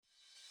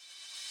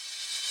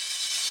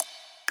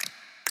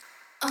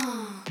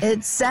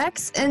It's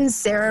Sex and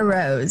Sarah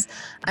Rose.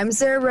 I'm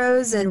Sarah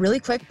Rose, and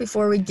really quick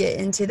before we get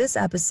into this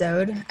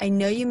episode, I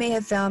know you may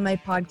have found my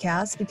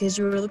podcast because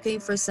you were looking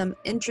for some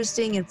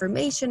interesting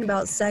information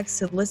about sex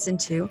to listen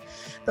to,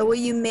 but what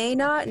you may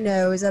not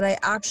know is that I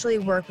actually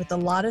work with a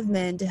lot of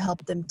men to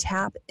help them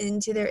tap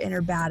into their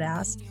inner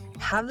badass,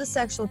 have the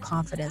sexual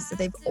confidence that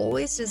they've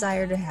always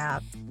desired to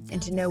have,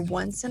 and to know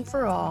once and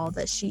for all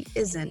that she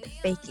isn't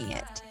faking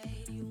it.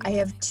 I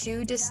have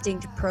two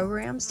distinct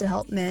programs to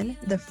help men.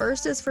 The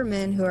first is for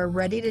men who are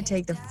ready to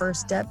take the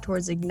first step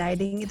towards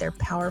igniting their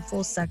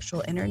powerful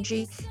sexual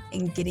energy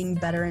and getting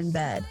better in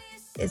bed.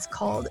 It's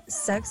called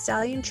Sex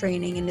Stallion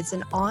Training, and it's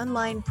an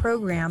online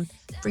program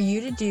for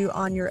you to do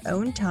on your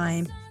own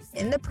time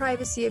in the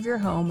privacy of your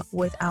home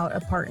without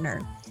a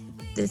partner.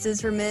 This is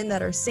for men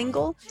that are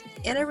single,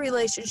 in a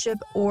relationship,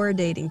 or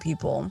dating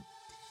people.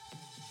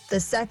 The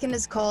second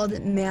is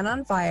called Man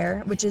on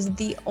Fire, which is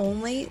the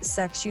only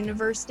sex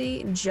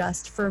university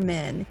just for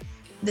men.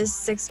 This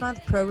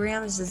 6-month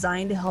program is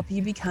designed to help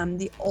you become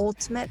the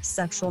ultimate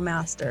sexual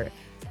master.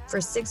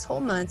 For 6 whole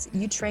months,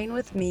 you train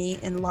with me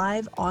in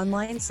live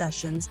online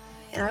sessions,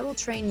 and I will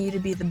train you to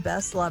be the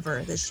best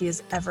lover that she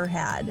has ever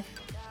had.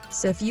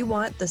 So if you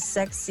want the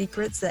sex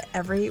secrets that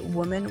every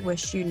woman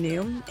wished you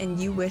knew, and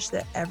you wish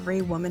that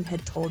every woman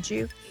had told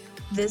you,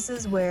 this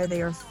is where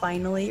they are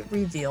finally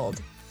revealed.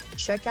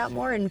 Check out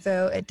more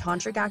info at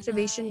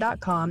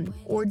tantricactivation.com,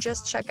 or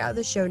just check out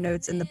the show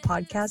notes in the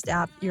podcast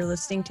app you're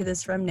listening to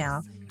this from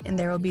now, and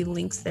there will be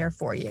links there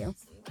for you.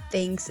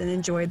 Thanks, and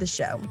enjoy the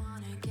show.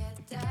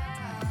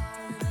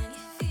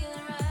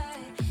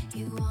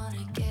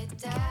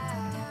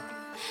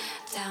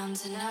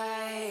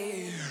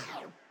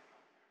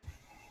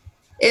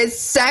 It's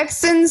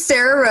Sex and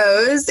Sarah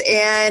Rose,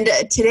 and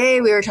today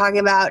we were talking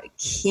about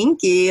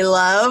Kinky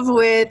Love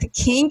with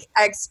kink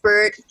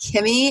expert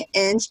Kimmy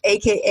Inch,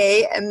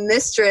 aka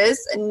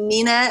Mistress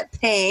Nina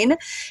Payne.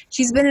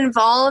 She's been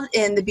involved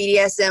in the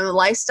BDSM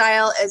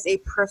lifestyle as a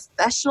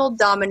professional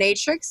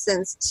dominatrix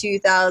since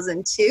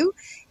 2002.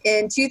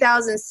 In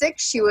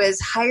 2006, she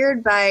was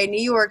hired by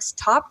New York's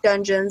top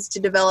dungeons to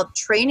develop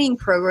training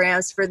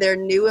programs for their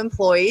new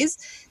employees.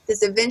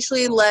 This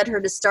eventually led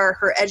her to start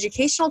her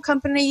educational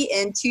company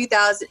in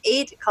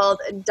 2008 called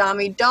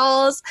Dami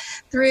Dolls.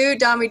 Through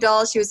Dami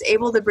Dolls, she was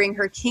able to bring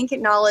her kink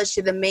knowledge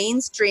to the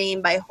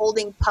mainstream by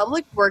holding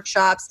public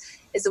workshops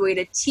as a way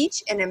to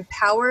teach and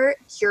empower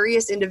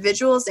curious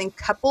individuals and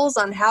couples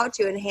on how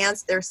to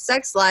enhance their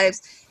sex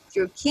lives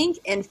through kink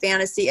and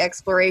fantasy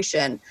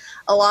exploration.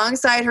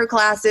 Alongside her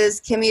classes,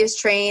 Kimmy is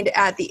trained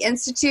at the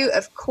Institute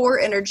of Core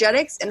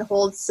Energetics and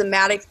holds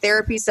somatic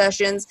therapy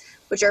sessions,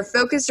 which are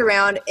focused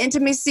around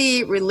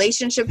intimacy,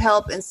 relationship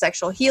help, and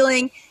sexual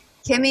healing.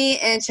 Kimmy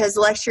Inch has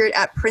lectured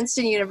at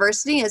Princeton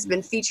University and has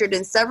been featured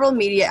in several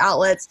media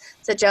outlets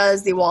such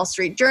as the Wall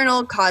Street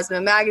Journal,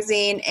 Cosmo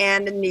Magazine,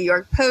 and the New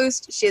York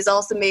Post. She has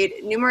also made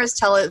numerous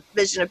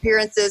television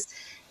appearances,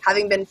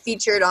 having been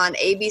featured on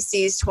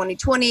ABC's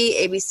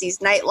 2020, ABC's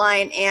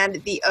Nightline, and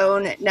the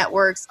OWN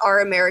Network's Our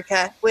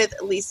America with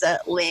Lisa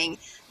Ling.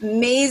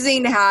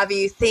 Amazing to have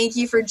you. Thank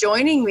you for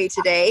joining me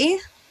today.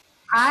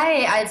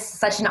 Hi, it's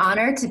such an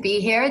honor to be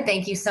here.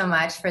 Thank you so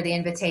much for the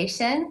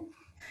invitation.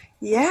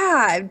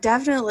 Yeah,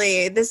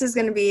 definitely. This is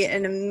going to be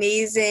an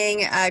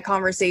amazing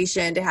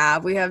conversation to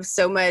have. We have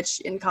so much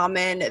in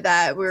common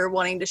that we're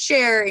wanting to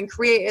share and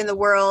create in the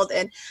world.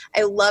 And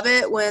I love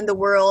it when the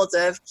worlds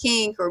of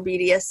kink or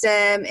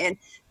BDSM and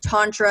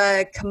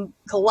Tantra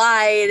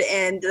collide,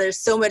 and there's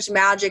so much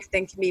magic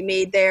that can be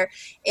made there.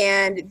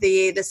 And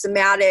the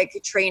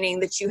somatic training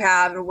that you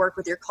have and work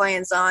with your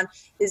clients on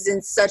is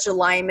in such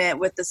alignment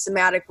with the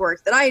somatic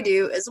work that I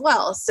do as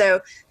well.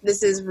 So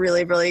this is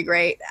really, really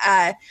great.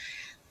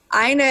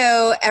 I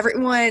know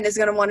everyone is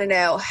going to want to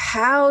know,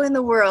 how in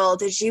the world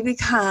did you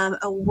become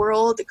a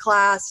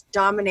world-class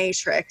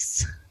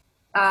dominatrix?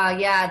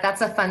 Yeah,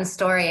 that's a fun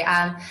story.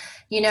 I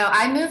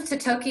moved to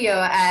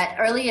Tokyo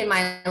early in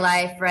my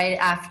life, right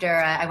after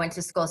I went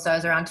to school. So I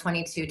was around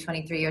 22,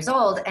 23 years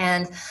old.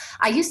 And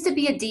I used to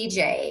be a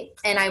DJ.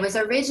 And I was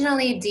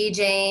originally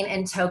DJing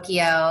in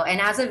Tokyo. And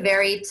as a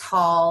very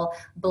tall,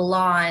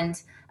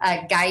 blonde,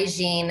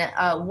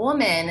 gaijin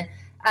woman,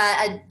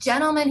 a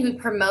gentleman who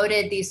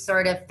promoted these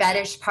sort of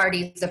fetish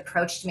parties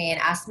approached me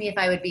and asked me if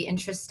I would be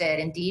interested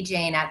in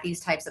DJing at these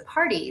types of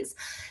parties.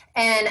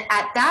 And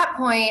at that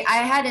point, I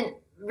hadn't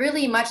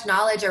really much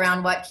knowledge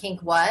around what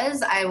kink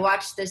was. I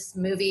watched this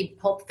movie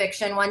Pulp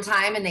Fiction one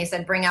time and they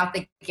said, bring out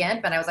the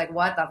gimp. And I was like,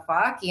 what the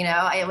fuck?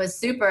 It was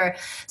super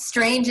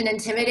strange and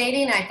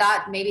intimidating. I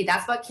thought maybe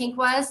that's what kink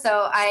was.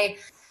 So I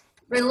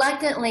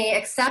reluctantly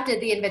accepted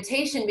the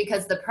invitation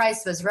because the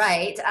price was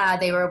right.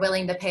 They were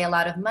willing to pay a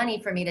lot of money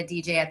for me to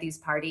DJ at these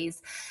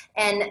parties.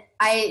 And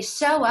I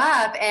show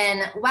up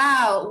and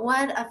wow,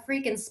 what a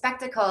freaking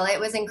spectacle. It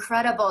was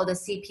incredible to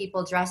see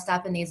people dressed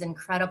up in these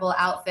incredible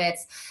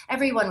outfits.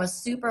 Everyone was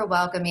super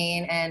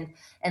welcoming and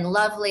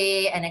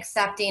lovely and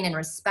accepting and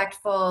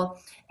respectful.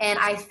 And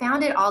I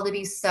found it all to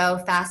be so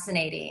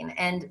fascinating.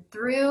 And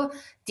through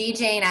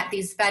DJing at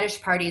these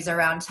fetish parties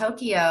around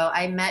Tokyo,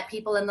 I met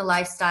people in the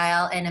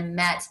lifestyle and I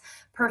met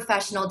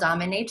professional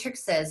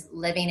dominatrixes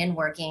living and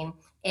working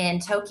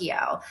in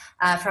Tokyo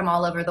from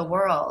all over the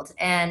world.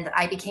 And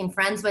I became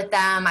friends with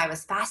them. I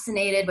was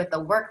fascinated with the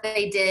work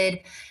they did.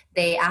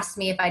 They asked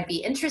me if I'd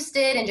be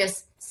interested in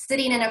just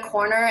sitting in a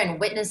corner and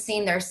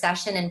witnessing their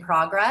session in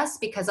progress,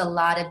 because a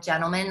lot of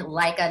gentlemen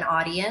like an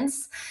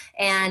audience.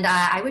 And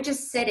I would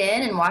just sit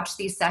in and watch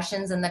these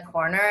sessions in the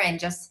corner and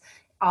just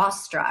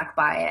awestruck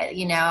by it.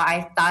 You know,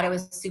 I thought it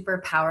was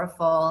super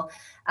powerful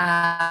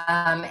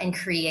and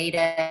creative,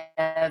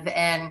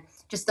 and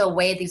just the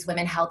way these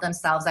women held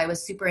themselves, I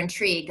was super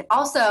intrigued.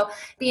 Also,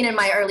 being in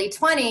my early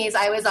 20s,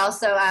 I was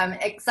also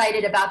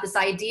excited about this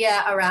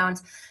idea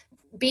around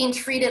being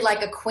treated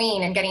like a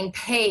queen and getting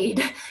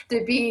paid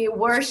to be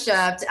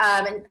worshipped.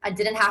 And I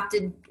didn't have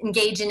to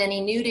engage in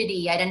any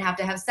nudity. I didn't have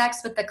to have sex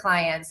with the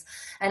clients.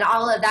 And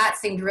all of that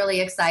seemed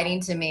really exciting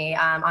to me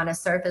on a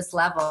surface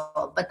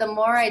level. But the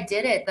more I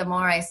did it, the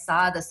more I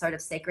saw the sort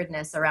of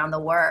sacredness around the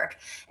work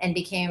and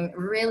became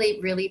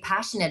really, really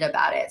passionate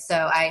about it. So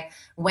I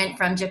went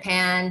from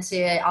Japan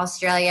to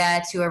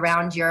Australia to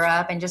around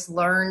Europe and just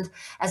learned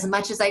as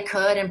much as I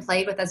could and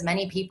played with as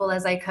many people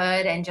as I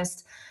could, and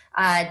just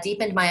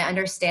deepened my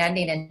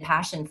understanding and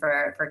passion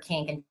for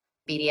kink and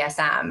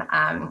BDSM.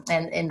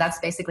 And that's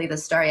basically the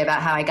story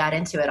about how I got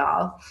into it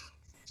all.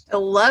 I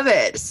love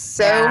it.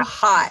 So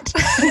hot.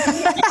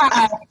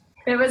 Yeah,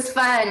 it was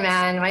fun,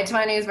 man. My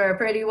 20s were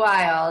pretty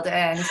wild.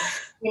 And,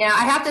 you know,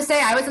 I have to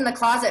say, I was in the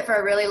closet for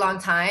a really long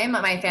time.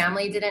 My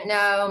family didn't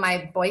know.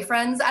 My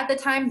boyfriends at the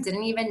time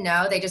didn't even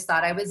know. They just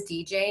thought I was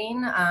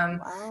DJing.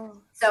 Wow.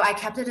 So I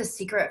kept it a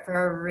secret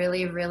for a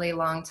really, really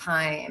long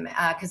time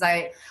because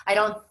I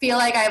don't feel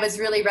like I was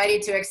really ready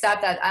to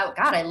accept that, oh,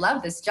 God, I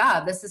love this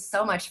job. This is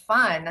so much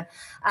fun.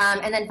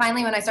 And then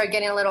finally, when I started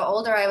getting a little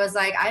older, I was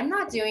like, I'm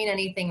not doing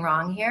anything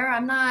wrong here.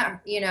 I'm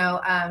not,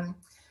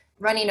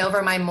 running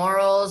over my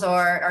morals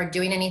or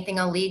doing anything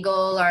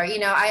illegal, or,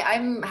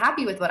 I'm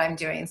happy with what I'm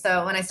doing.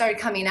 So when I started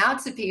coming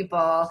out to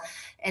people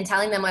and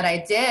telling them what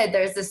I did,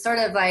 there's this sort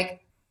of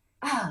like,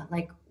 oh,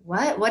 like,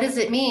 what does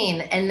it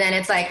mean? And then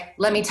it's like,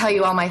 let me tell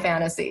you all my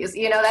fantasies.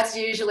 That's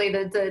usually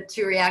the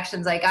two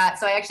reactions I got.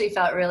 So I actually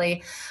felt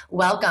really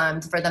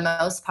welcomed for the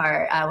most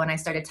part when I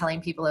started telling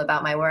people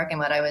about my work and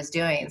what I was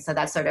doing. So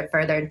that sort of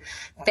furthered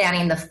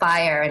fanning the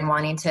fire and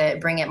wanting to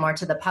bring it more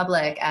to the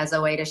public as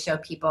a way to show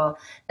people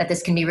that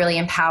this can be really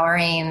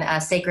empowering,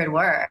 sacred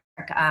work.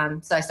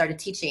 So I started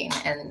teaching,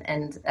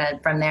 and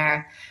from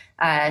there,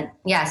 I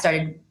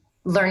started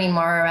learning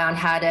more around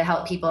how to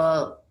help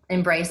people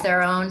embrace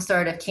their own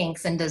sort of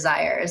kinks and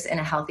desires in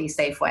a healthy,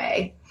 safe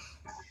way.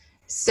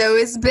 So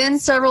it's been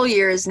several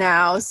years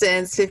now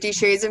since 50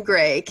 Shades of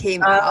Grey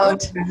came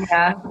out.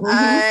 Yeah.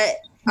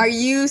 Mm-hmm. Are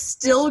you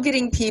still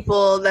getting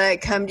people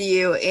that come to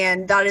you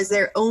and that is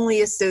their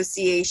only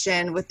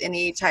association with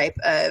any type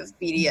of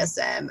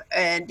BDSM?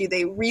 And do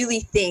they really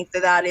think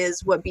that that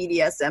is what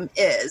BDSM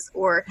is?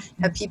 Or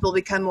have people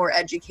become more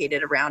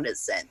educated around it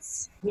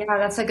since? Yeah,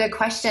 that's a good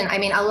question. I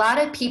mean, a lot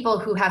of people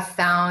who have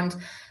found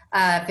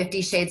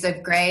 50 Shades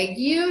of Grey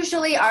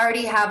usually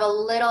already have a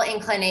little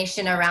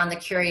inclination around the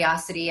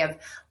curiosity of,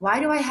 why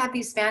do I have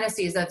these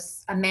fantasies of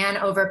a man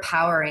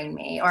overpowering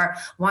me or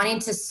wanting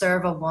to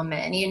serve a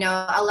woman?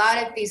 A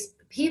lot of these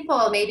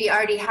people maybe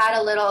already had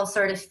a little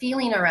sort of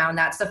feeling around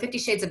that. So 50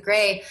 Shades of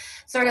Grey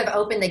sort of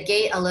opened the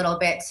gate a little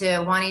bit to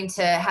wanting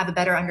to have a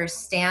better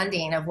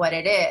understanding of what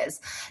it is.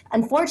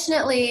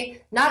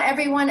 Unfortunately, not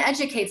everyone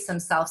educates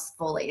themselves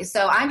fully.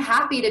 So I'm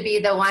happy to be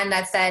the one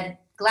that said,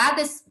 glad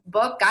this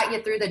book got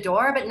you through the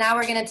door, but now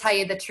we're going to tell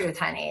you the truth,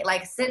 honey.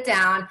 Like, sit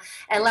down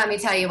and let me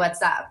tell you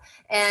what's up.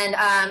 And,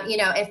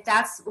 if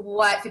that's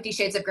what 50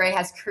 Shades of Grey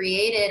has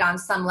created on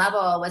some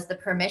level, was the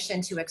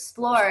permission to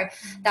explore,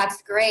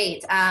 that's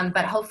great.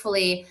 But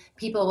hopefully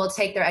people will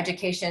take their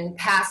education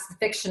past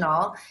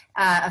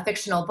a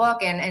fictional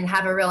book and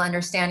have a real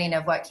understanding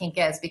of what kink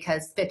is,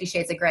 because 50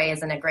 Shades of Grey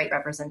isn't a great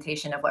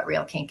representation of what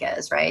real kink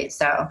is, right?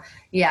 So,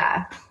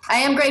 yeah, I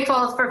am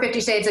grateful for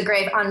 50 Shades of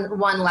Grey on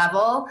one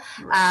level.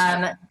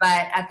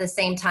 But at the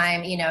same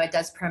time, it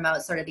does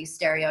promote sort of these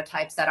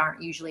stereotypes that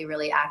aren't usually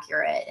really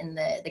accurate in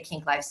the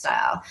kink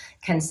lifestyle.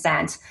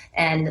 Consent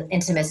and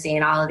intimacy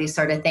and all of these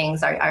sort of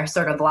things are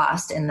sort of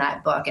lost in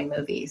that book and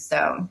movie.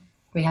 So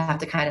we have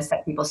to kind of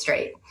set people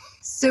straight.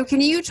 So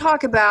can you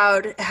talk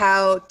about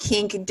how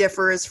kink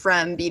differs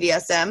from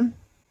BDSM?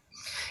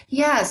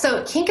 Yeah,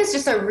 so kink is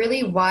just a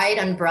really wide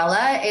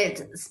umbrella.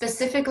 It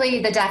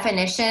specifically, the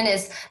definition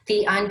is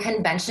the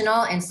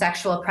unconventional in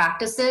sexual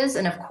practices.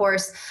 And of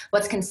course,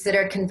 what's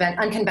considered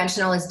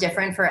unconventional is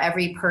different for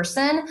every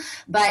person.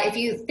 But if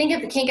you think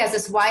of the kink as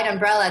this wide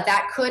umbrella,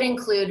 that could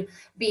include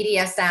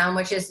BDSM,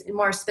 which is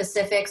more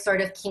specific sort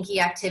of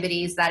kinky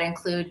activities that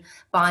include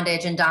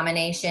bondage and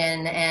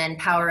domination and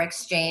power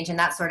exchange and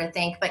that sort of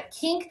thing. But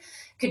kink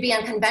could be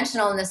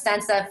unconventional in the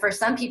sense of, for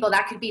some people,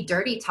 that could be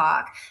dirty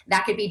talk.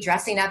 That could be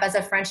dressing up as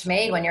a French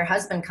maid when your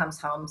husband comes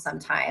home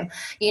sometime.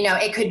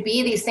 It could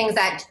be these things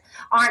that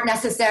aren't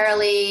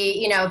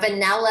necessarily,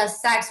 vanilla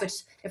sex, which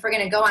if we're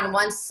going to go on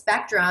one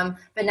spectrum,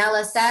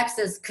 vanilla sex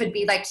could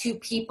be like two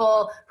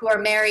people who are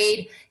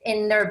married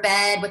in their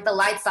bed with the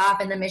lights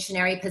off in the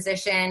missionary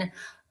position,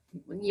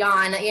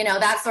 yawn,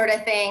 that sort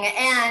of thing.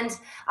 And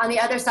on the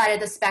other side of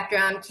the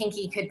spectrum,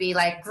 kinky could be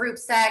like group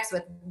sex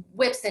with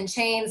whips and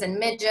chains and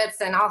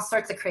midgets and all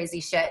sorts of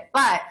crazy shit.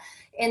 But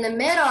in the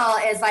middle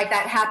is like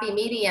that happy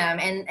medium,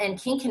 and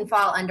kink can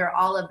fall under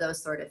all of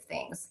those sort of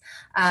things.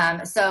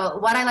 So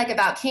what I like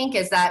about kink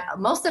is that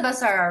most of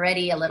us are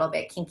already a little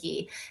bit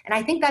kinky. And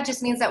I think that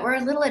just means that we're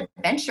a little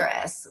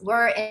adventurous.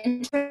 We're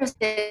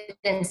interested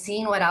in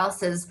seeing what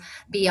else is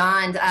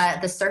beyond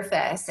the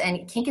surface.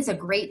 And kink is a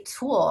great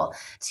tool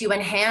to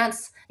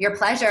enhance your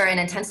pleasure and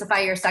intensify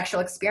your sexual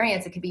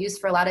experience. It could be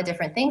used for a lot of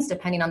different things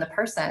depending on the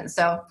person.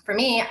 So for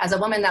me, as a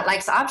woman that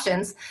likes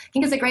options,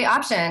 kink is a great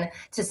option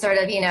to sort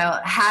of,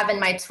 have in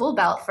my tool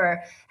belt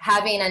for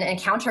having an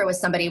encounter with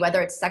somebody,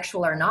 whether it's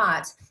sexual or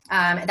not,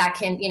 that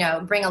can,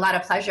 bring a lot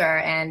of pleasure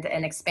and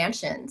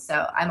expansion.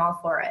 So I'm all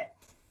for it.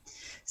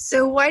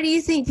 So why do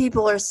you think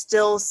people are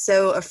still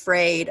so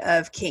afraid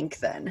of kink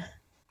then?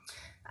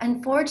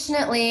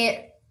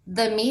 Unfortunately,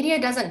 the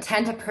media doesn't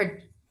tend to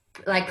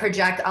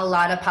project a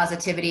lot of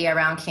positivity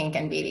around kink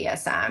and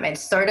BDSM. It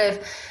sort of,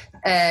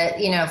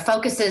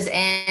 focuses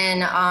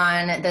in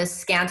on the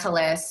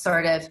scandalous,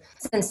 sort of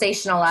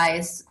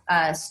sensationalized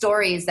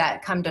stories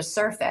that come to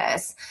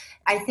surface.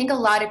 I think a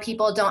lot of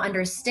people don't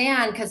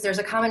understand because there's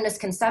a common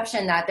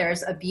misconception that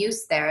there's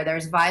abuse there.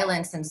 There's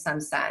violence in some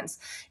sense.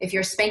 If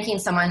you're spanking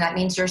someone, that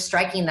means you're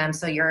striking them,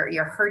 so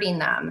you're hurting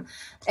them.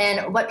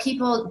 And what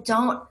people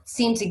don't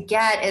seem to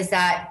get is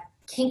that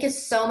kink is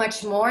so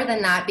much more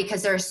than that,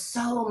 because there's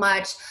so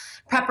much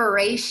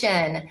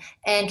preparation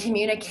and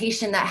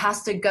communication that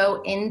has to go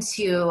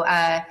into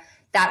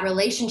that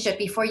relationship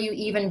before you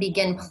even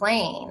begin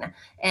playing.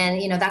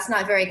 And, that's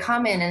not very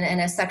common in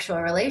a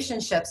sexual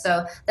relationship.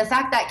 So the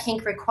fact that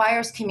kink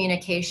requires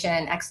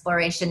communication,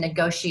 exploration,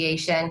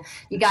 negotiation,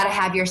 you got to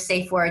have your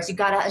safe words. You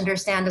got to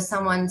understand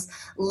someone's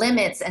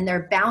limits and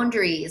their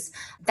boundaries.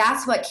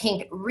 That's what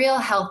kink, real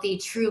healthy,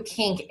 true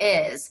kink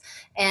is.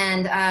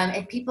 And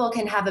if people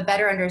can have a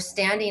better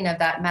understanding of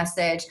that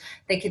message,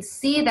 they could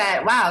see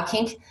that, wow,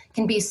 kink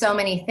can be so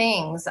many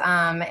things.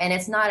 And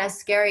it's not as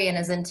scary and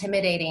as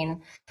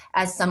intimidating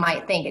as some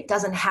might think. It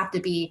doesn't have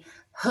to be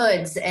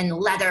hoods and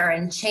leather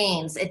and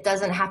chains. It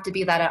doesn't have to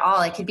be that at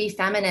all. It could be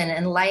feminine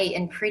and light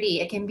and pretty.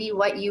 It can be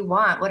what you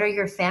want. What are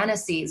your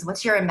fantasies?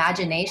 What's your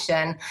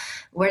imagination?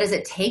 Where does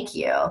it take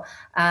you?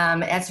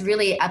 It's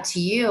really up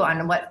to you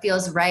on what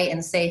feels right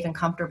and safe and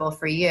comfortable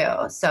for you.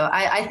 So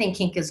I think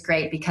kink is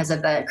great because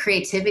of the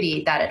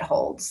creativity that it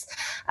holds.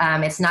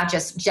 It's not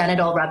just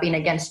genital rubbing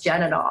against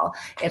genital.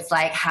 It's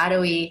like, how do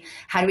we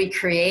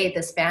create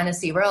this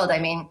fantasy world? I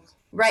mean,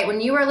 right.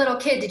 When you were a little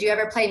kid, did you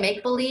ever play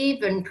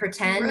make-believe and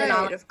pretend? Right, and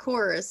all? Of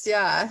course,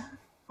 yeah.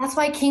 That's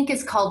why kink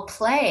is called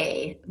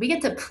play. We get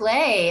to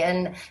play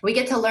and we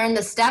get to learn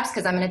the steps,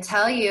 because I'm going to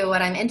tell you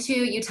what I'm into.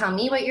 You tell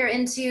me what you're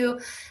into.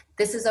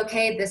 This is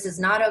okay. This is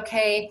not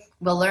okay.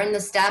 We'll learn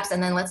the steps,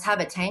 and then let's have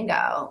a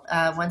tango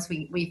once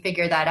we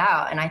figure that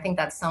out. And I think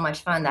that's so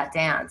much fun, that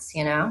dance,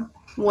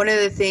 One of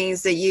the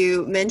things that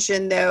you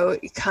mentioned, though,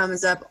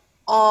 comes up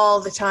all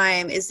the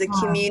time is the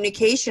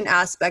communication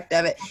aspect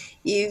of it.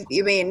 You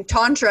mean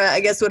Tantra, I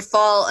guess, would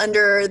fall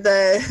under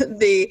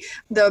the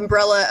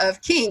umbrella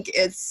of kink.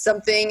 It's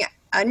something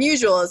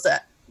unusual. It's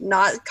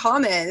not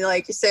common.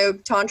 So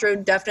Tantra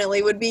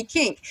definitely would be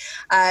kink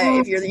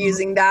if you're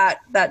using that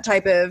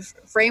type of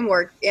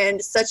framework.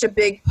 And such a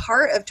big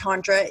part of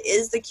Tantra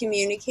is the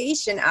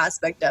communication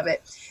aspect of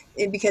it,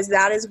 because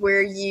that is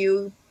where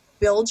you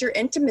build your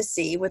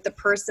intimacy with the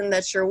person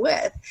that you're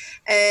with.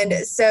 And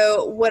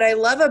so what I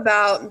love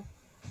about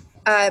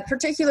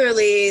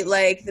particularly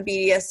like the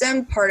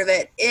BDSM part of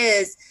it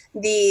is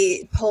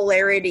the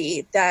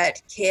polarity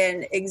that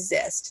can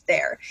exist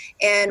there.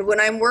 And when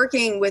I'm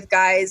working with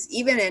guys,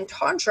 even in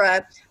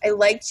Tantra, I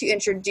like to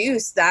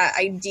introduce that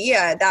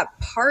idea, that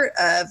part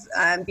of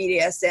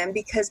BDSM,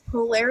 because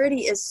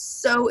polarity is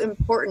so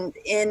important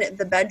in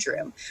the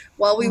bedroom.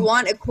 While we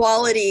want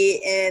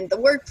equality in the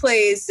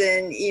workplace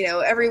and,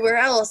 everywhere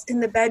else, in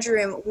the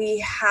bedroom, we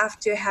have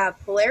to have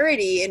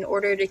polarity in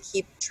order to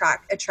keep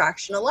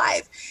attraction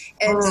alive.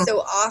 And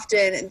so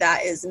often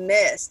that is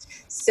missed.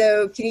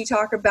 So can you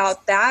talk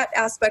about that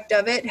aspect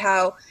of it,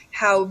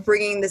 how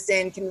bringing this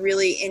in can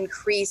really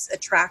increase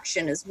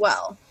attraction as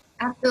well?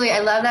 Absolutely. I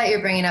love that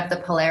you're bringing up the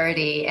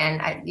polarity.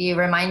 And you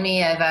remind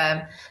me of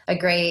a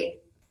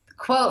great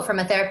quote from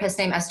a therapist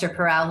named Esther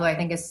Perel, who I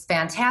think is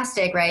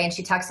fantastic, right? And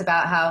she talks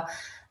about how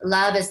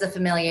love is the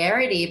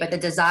familiarity, but the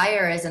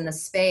desire is in the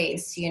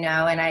space,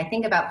 and I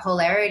think about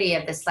polarity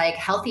of this like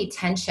healthy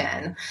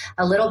tension,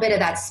 a little bit of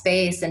that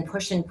space and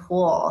push and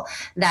pull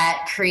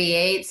that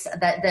creates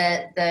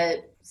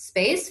the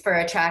space for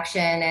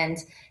attraction,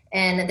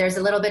 and there's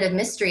a little bit of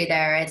mystery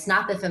there. It's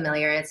not the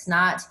familiar. It's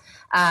not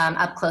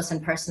up close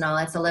and personal.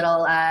 It's a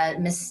little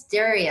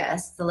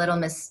mysterious, a little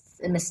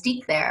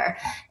mystique there.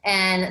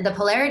 And the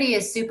polarity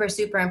is super,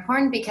 super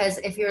important, because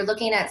if you're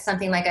looking at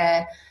something like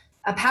a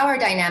a power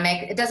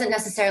dynamic, it doesn't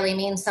necessarily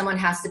mean someone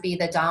has to be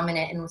the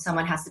dominant and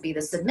someone has to be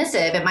the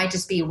submissive. It might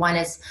just be one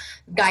is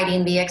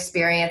guiding the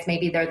experience.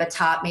 Maybe they're the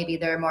top, maybe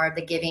they're more of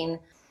the giving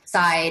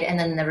side, and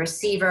then the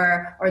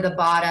receiver or the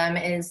bottom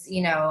is,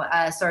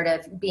 sort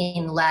of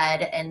being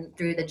led and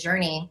through the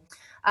journey.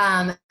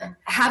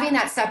 Having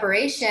that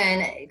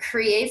separation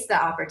creates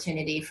the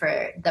opportunity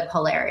for the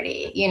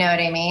polarity. You know what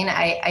I mean?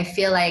 I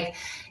feel like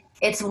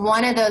it's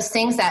one of those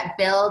things that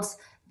builds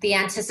the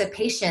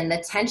anticipation, the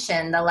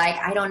tension, the like,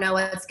 I don't know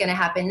what's going to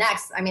happen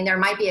next. I mean, there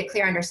might be a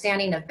clear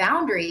understanding of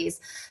boundaries,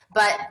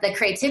 but the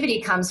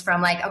creativity comes from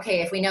like,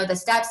 okay, if we know the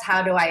steps,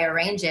 how do I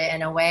arrange it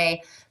in a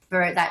way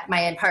for that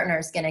my partner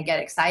is going to get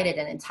excited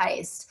and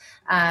enticed?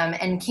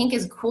 And kink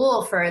is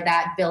cool for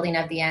that building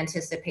of the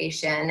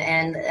anticipation.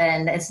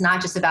 And it's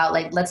not just about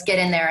like, let's get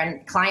in there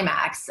and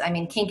climax. I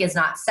mean, kink is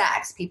not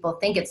sex. People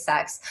think it's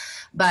sex,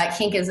 but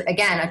kink is,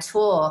 again, a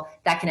tool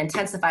that can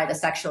intensify the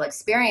sexual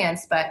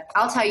experience. But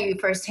I'll tell you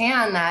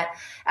firsthand that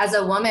as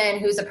a woman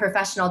who's a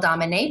professional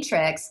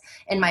dominatrix,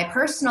 in my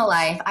personal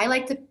life, I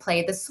like to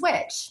play the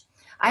switch.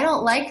 I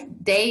don't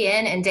like day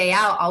in and day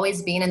out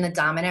always being in the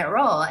dominant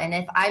role. And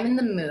if I'm in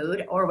the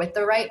mood or with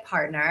the right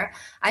partner,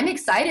 I'm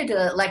excited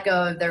to let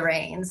go of the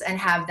reins and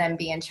have them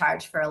be in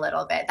charge for a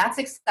little bit. That's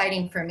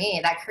exciting for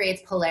me. That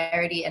creates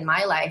polarity in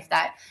my life,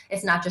 that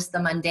it's not just the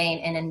mundane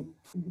and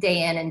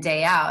day in and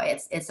day out.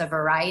 It's a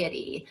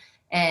variety.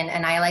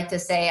 And I like to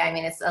say, I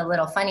mean, it's a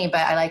little funny, but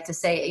I like to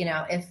say,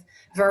 if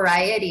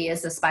variety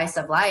is the spice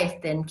of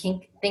life, then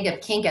think of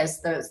kink as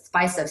the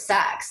spice of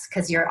sex,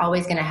 because you're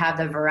always going to have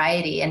the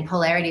variety, and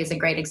polarity is a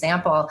great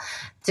example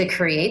to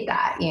create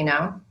that.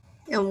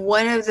 And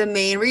one of the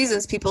main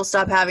reasons people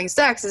stop having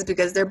sex is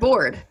because they're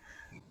bored.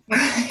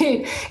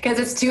 Right, because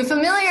it's too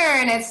familiar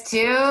and it's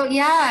too,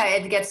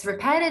 it gets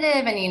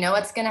repetitive, and you know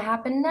what's going to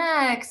happen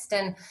next,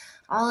 and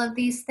all of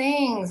these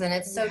things. And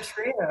it's so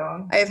true.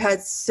 I've had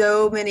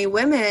so many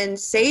women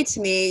say to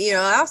me, I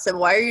ask them,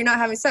 why are you not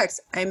having sex?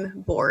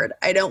 I'm bored.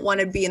 I don't want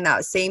to be in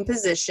that same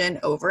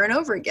position over and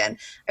over again.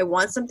 I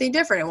want something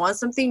different. I want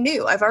something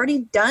new. I've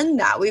already done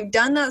that. We've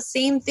done that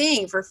same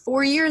thing for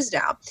 4 years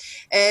now.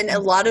 And a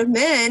lot of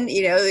men,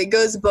 it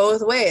goes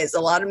both ways.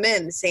 A lot of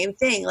men, the same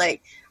thing.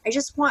 Like,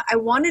 I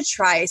want to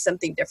try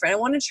something different. I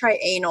want to try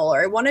anal,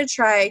 or I want to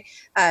try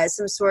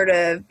some sort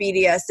of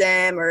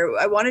BDSM, or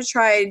I want to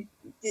try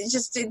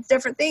just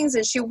different things,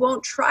 and she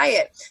won't try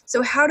it.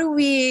 So how do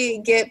we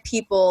get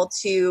people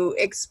to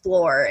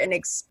explore and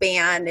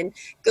expand and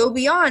go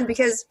beyond?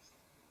 Because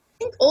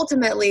I think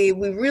ultimately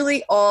we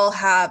really all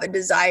have a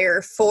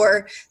desire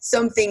for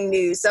something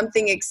new,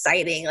 something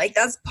exciting. Like,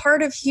 that's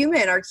part of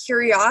our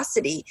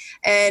curiosity.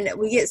 And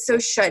we get so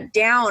shut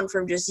down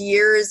from just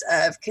years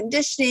of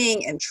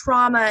conditioning and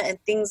trauma and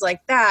things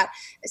like that.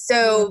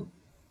 So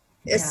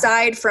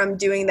aside from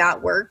doing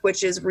that work,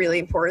 which is really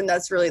important,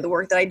 that's really the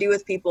work that I do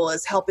with people,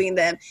 is helping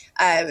them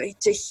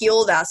to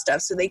heal that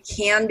stuff so they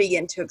can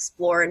begin to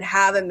explore and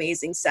have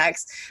amazing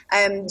sex.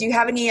 Do you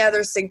have any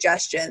other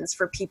suggestions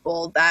for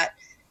people that,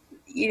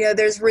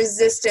 there's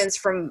resistance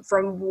from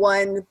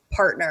one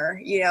partner,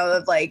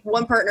 of like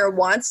one partner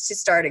wants to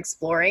start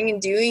exploring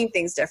and doing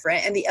things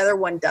different and the other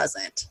one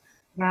doesn't?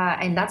 Yeah,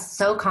 and that's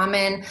so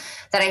common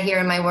that I hear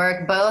in my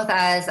work, both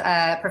as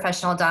a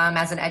professional dom,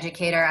 as an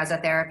educator, as a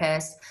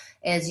therapist,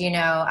 is,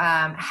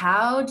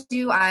 how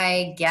do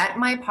I get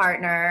my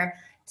partner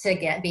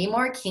to be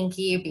more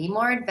kinky, be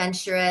more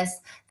adventurous,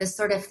 this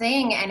sort of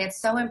thing. And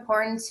it's so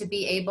important to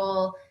be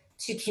able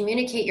to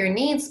communicate your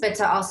needs, but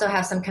to also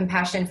have some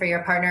compassion for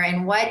your partner.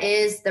 And what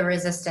is the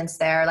resistance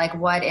there? Like,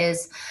 what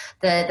is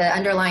the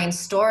underlying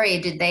story?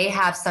 Did they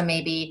have some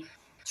maybe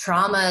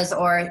traumas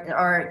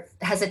or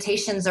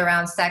hesitations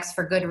around sex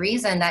for good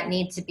reason that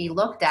need to be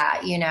looked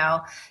at,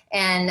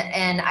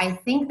 And I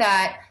think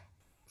that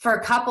for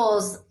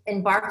couples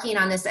embarking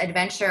on this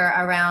adventure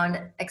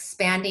around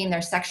expanding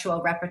their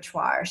sexual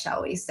repertoire,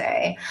 shall we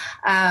say,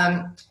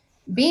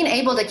 being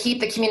able to keep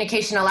the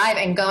communication alive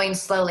and going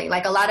slowly.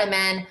 Like, a lot of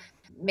men,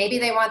 maybe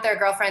they want their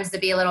girlfriends to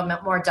be a little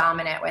bit more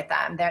dominant with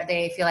them.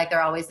 They feel like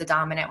they're always the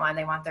dominant one.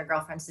 They want their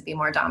girlfriends to be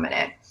more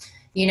dominant.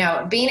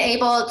 Being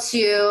able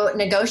to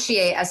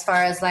negotiate as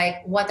far as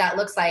like what that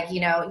looks like.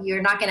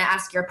 You're not going to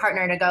ask your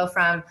partner to go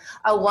from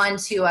a 1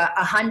 to a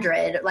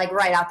 100, like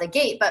right out the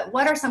gate. But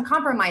what are some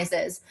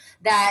compromises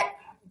that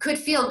could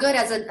feel good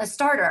as a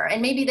starter?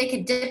 And maybe they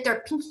could dip their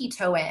pinky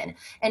toe in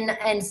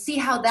and see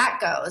how that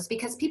goes,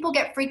 because people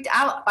get freaked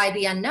out by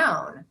the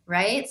unknown,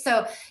 right?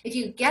 So if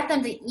you get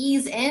them to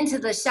ease into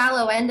the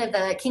shallow end of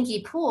the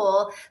kinky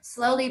pool,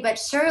 slowly but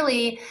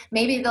surely,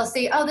 maybe they'll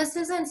say, oh, this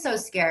isn't so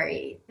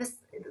scary.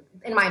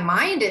 In my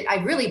mind, I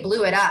really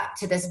blew it up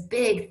to this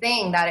big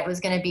thing that it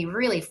was going to be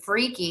really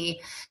freaky.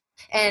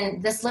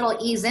 And this little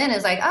ease in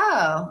is like,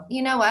 oh,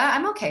 you know what?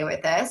 I'm okay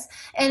with this.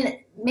 And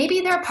maybe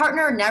their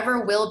partner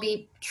never will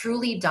be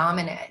truly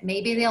dominant.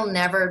 Maybe they'll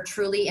never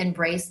truly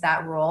embrace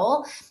that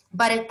role.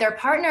 But if their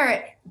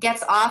partner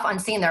gets off on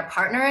seeing their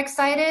partner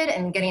excited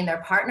and getting their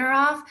partner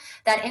off,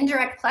 that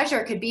indirect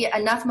pleasure could be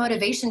enough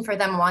motivation for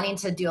them wanting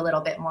to do a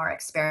little bit more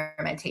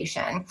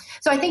experimentation.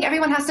 So I think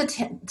everyone has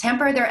to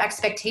temper their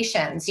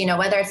expectations, you know,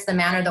 whether it's the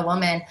man or the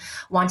woman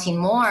wanting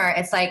more.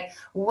 It's like,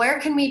 where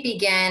can we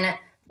begin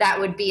that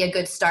would be a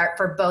good start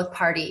for both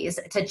parties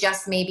to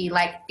just maybe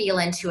like feel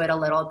into it a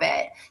little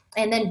bit,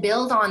 and then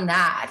build on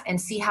that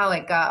and see how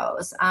it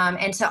goes.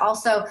 And to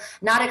also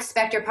not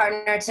expect your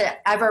partner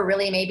to ever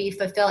really maybe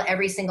fulfill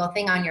every single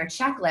thing on your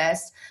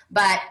checklist,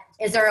 but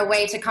is there a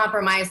way to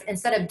compromise?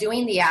 Instead of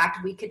doing the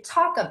act, we could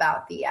talk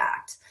about the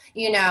act.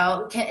 You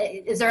know,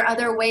 is there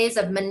other ways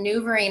of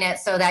maneuvering it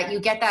so that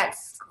you get that,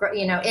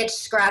 you know, itch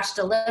scratched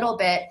a little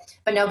bit,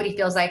 but nobody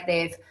feels like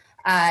they've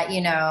you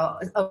know,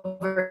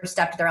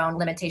 overstepped their own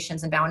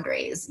limitations and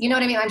boundaries. You know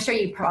what I mean? I'm sure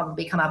you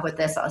probably come up with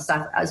this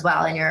stuff as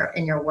well in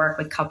your work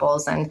with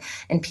couples and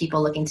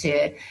people looking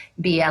to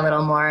be a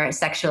little more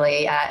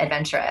sexually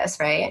adventurous,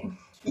 right?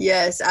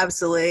 Yes,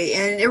 absolutely.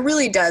 And it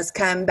really does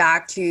come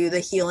back to the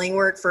healing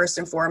work first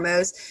and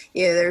foremost.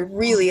 You know, there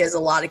really is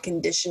a lot of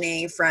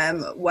conditioning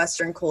from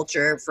Western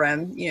culture,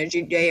 from, you know,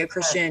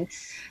 Judeo-Christian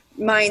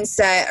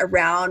mindset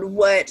around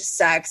what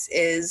sex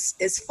is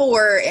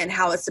for and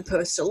how it's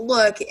supposed to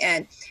look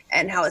and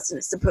how it's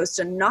supposed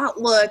to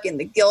not look, and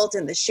the guilt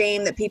and the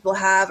shame that people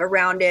have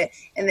around it.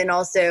 And then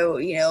also,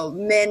 you know,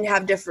 men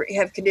have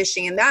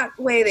conditioning in that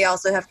way. They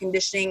also have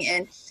conditioning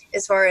in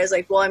as far as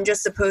like, well, I'm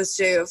just supposed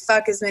to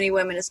fuck as many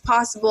women as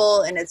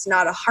possible, and it's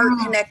not a heart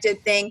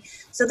connected thing.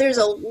 So there's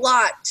a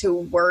lot to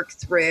work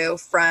through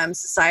from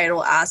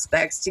societal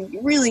aspects to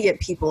really get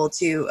people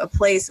to a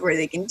place where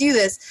they can do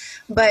this.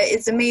 But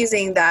it's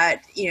amazing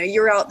that, you know,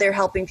 you're out there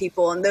helping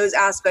people in those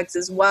aspects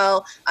as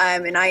well.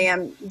 And I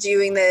am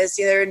doing this.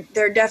 You know,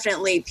 there are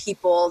definitely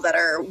people that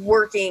are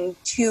working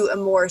to a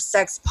more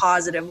sex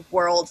positive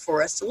world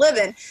for us to live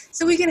in,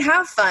 so we can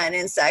have fun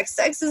in sex.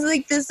 Sex is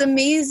like this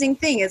amazing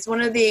thing. It's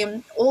one of the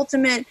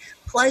ultimate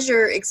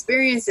pleasure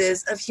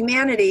experiences of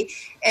humanity,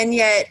 and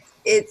yet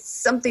it's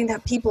something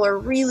that people are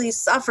really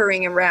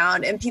suffering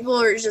around, and people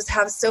are just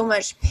have so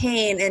much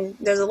pain, and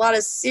there's a lot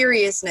of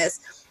seriousness.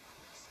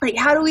 Like,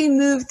 how do we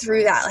move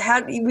through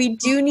that? We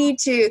do need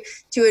to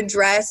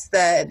address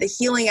the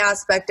healing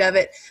aspect of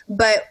it,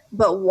 but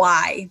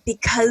why?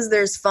 Because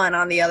there's fun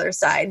on the other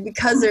side,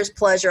 because there's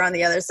pleasure on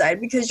the other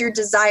side, because your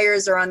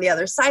desires are on the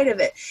other side of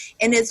it.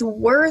 And it's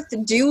worth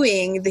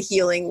doing the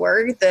healing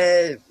work,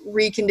 the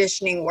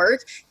reconditioning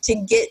work, to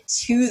get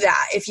to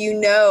that. If you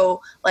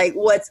know, like,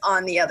 what's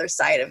on the other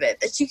side of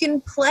it, that you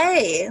can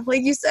play.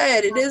 Like you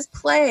said, it is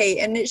play,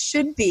 and it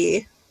should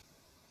be.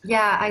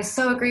 Yeah, I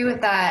so agree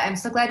with that. I'm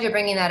so glad you're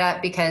bringing that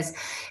up, because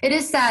it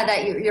is sad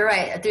that you're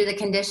right, through the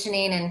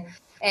conditioning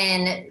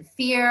and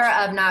fear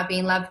of not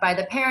being loved by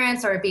the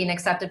parents or being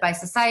accepted by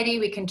society,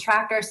 we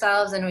contract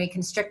ourselves and we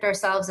constrict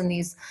ourselves in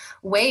these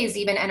ways,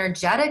 even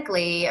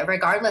energetically,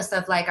 regardless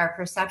of like our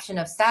perception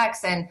of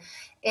sex. And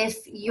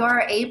if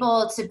you're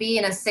able to be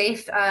in a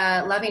safe,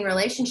 loving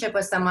relationship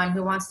with someone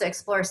who wants to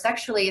explore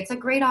sexually, it's a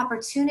great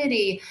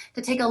opportunity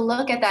to take a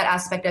look at that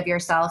aspect of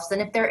yourselves.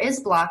 And if there is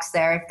blocks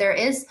there, if there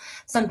is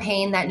some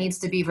pain that needs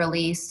to be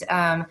released,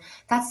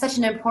 that's such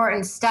an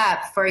important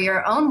step for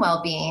your own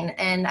well-being.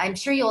 And I'm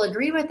sure you'll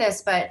agree with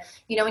this, but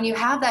you know, when you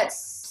have that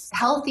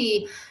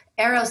healthy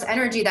Eros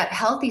energy, that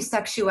healthy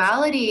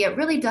sexuality, it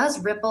really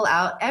does ripple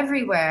out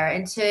everywhere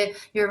into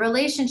your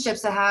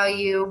relationships, to how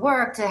you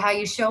work, to how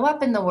you show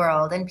up in the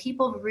world. And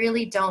people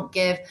really don't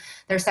give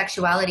their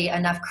sexuality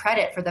enough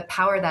credit for the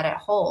power that it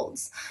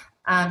holds.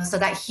 So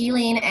that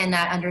healing and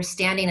that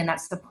understanding and that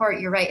support,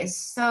 you're right, is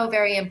so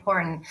very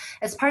important.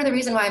 It's part of the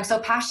reason why I'm so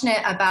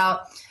passionate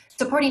about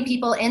supporting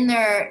people in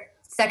their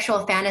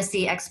sexual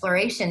fantasy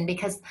exploration,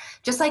 because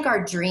just like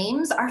our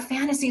dreams, our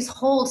fantasies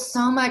hold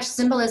so much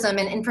symbolism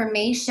and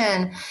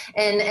information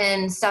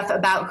and stuff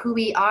about who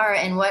we are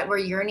and what we're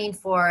yearning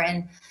for.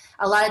 And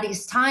a lot of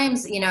these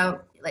times, you know,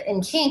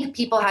 in kink,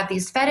 people have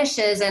these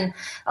fetishes, and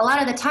a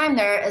lot of the time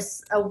there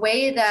is a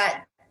way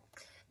that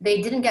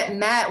they didn't get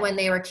met when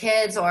they were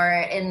kids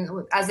or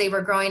as they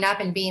were growing up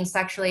and being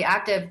sexually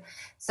active.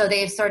 So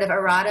they've sort of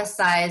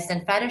eroticized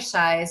and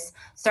fetishized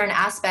certain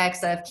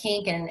aspects of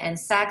kink and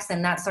sex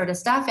and that sort of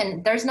stuff.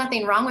 And there's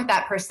nothing wrong with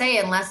that per se,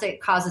 unless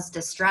it causes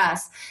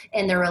distress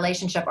in their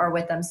relationship or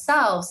with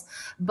themselves.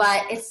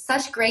 But it's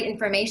such great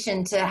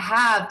information to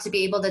have, to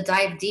be able to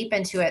dive deep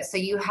into it. So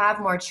you have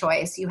more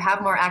choice, you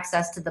have more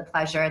access to the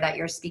pleasure that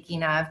you're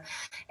speaking of.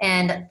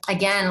 And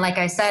again, like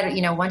I said,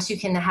 you know, once you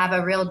can have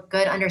a real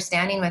good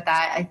understanding with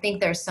that, I think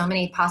there's so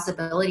many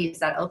possibilities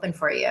that open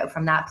for you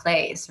from that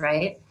place,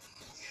 right?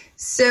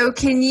 So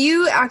can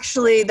you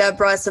actually, that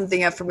brought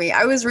something up for me.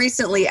 I was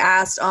recently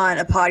asked on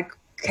a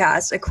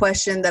podcast a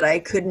question that I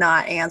could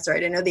not answer.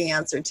 I didn't know the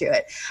answer to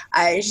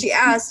it. She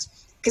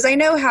asked, because I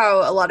know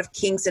how a lot of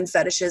kinks and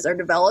fetishes are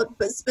developed,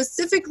 but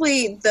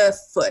specifically the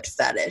foot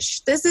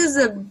fetish. This is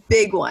a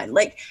big one.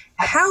 Like,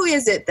 how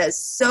is it that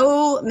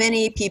so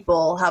many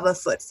people have a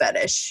foot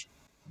fetish?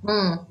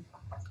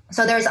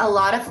 So there's a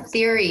lot of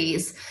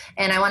theories,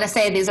 and I want to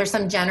say these are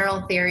some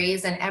general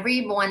theories, and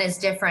everyone is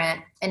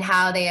different in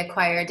how they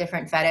acquire a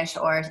different fetish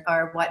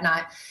or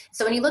whatnot.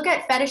 So when you look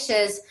at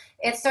fetishes,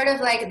 it's sort of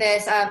like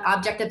this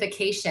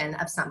objectification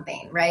of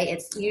something, right?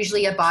 It's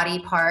usually a body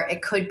part.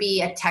 It could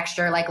be a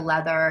texture like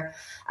leather.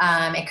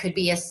 It could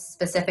be a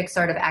specific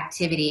sort of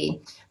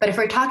activity. But if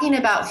we're talking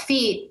about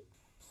feet,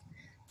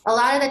 a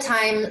lot of the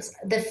times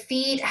the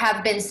feet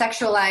have been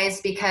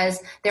sexualized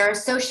because they're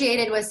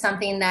associated with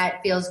something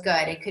that feels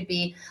good. It could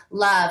be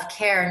love,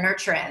 care,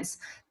 nurturance.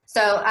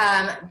 So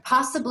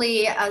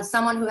possibly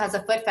someone who has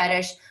a foot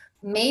fetish,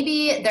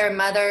 maybe their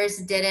mothers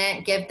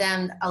didn't give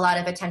them a lot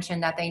of attention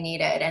that they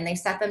needed, and they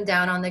set them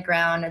down on the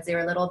ground as they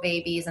were little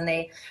babies, and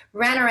they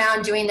ran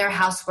around doing their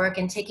housework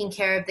and taking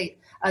care of the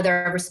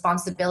other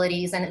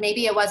responsibilities. And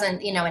maybe it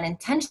wasn't, an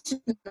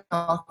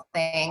intentional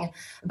thing,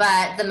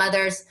 but the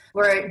mothers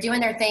were doing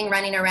their thing,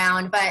 running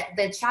around, but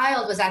the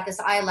child was at this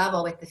eye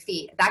level with the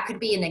feet. That could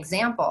be an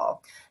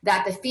example,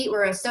 that the feet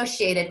were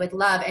associated with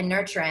love and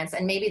nurturance,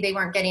 and maybe they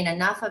weren't getting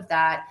enough of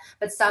that.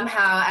 But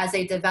somehow, as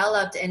they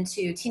developed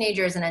into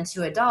teenagers and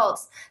into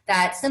adults,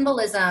 that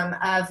symbolism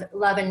of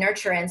love and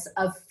nurturance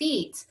of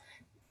feet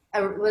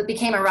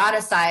became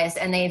eroticized,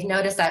 and they've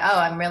noticed that, oh,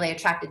 I'm really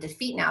attracted to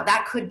feet now.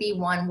 That could be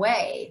one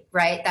way,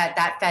 right,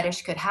 that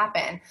fetish could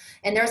happen.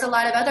 And there's a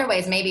lot of other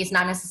ways. Maybe it's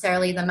not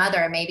necessarily the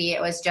mother. Maybe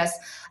it was just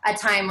a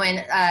time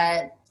when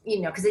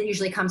because it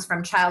usually comes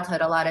from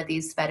childhood, a lot of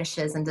these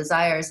fetishes and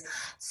desires.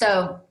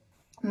 So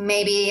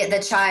maybe the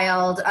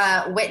child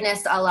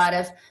witnessed a lot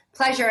of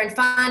pleasure and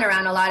fun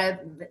around a lot of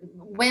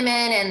women,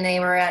 and they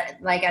were at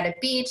a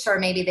beach, or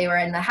maybe they were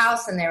in the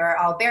house and they were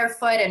all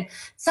barefoot, and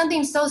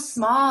something so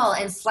small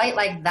and slight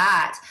like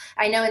that.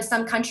 I know in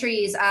some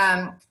countries,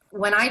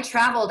 when I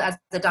traveled as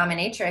a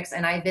dominatrix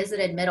and I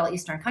visited Middle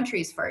Eastern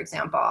countries, for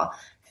example,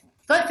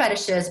 foot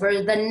fetishes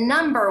were the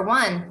number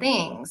one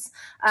things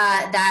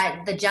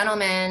that the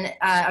gentleman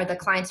or the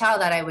clientele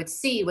that I would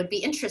see would be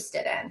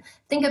interested in.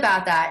 Think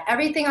about that.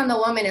 Everything on the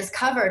woman is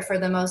covered for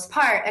the most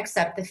part,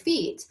 except the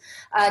feet.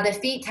 The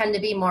feet tend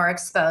to be more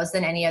exposed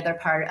than any other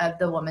part of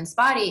the woman's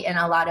body in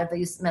a lot of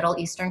these Middle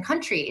Eastern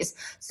countries.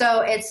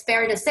 So it's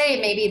fair to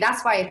say maybe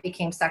that's why it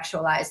became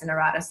sexualized and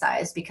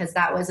eroticized, because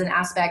that was an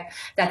aspect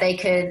that they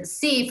could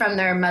see from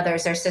their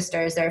mothers, their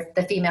sisters,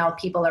 the female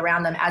people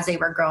around them as they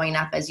were growing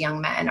up as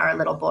young men or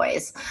little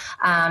boys.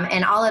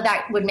 And all of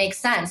that would make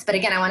sense. But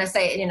again, I want to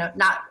say,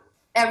 not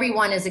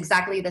everyone is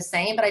exactly the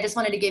same, but I just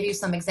wanted to give you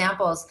some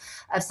examples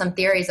of some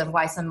theories of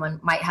why someone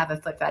might have a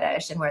foot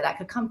fetish and where that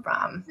could come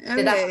from. Okay.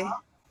 Did that help?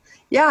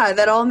 Yeah,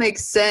 that all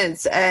makes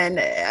sense. And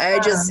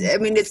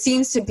it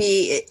seems to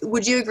be,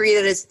 would you agree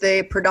that it's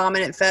the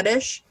predominant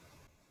fetish?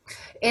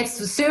 It's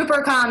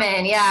super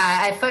common.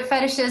 Yeah. Foot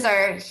fetishes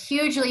are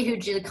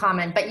hugely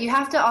common, but you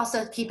have to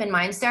also keep in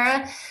mind,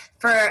 Sarah,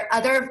 for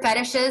other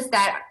fetishes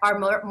that are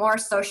more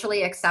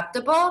socially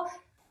acceptable,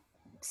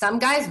 some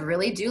guys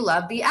really do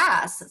love the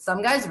ass.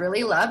 Some guys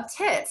really love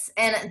tits.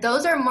 And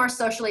those are more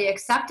socially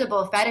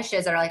acceptable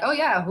fetishes that are like, oh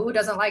yeah, who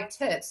doesn't like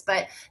tits?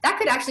 But that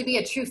could actually be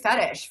a true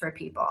fetish for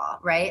people,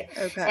 right?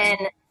 Okay.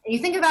 And you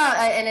think about,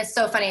 and it's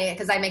so funny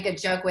because I make a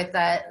joke with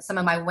some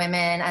of my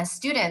women as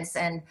students,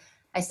 and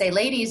I say,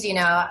 ladies,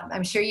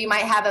 I'm sure you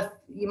might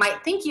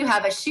think you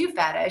have a shoe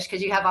fetish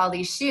because you have all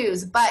these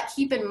shoes, but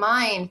keep in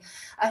mind,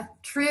 a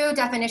true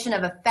definition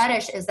of a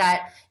fetish is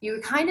that you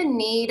kind of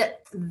need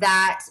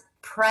that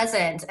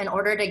present in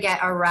order to get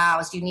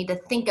aroused. You need to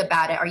think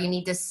about it, or you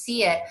need to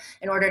see it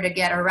in order to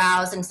get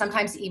aroused, and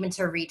sometimes even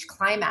to reach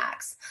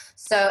climax.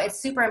 So it's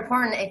super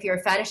important, if your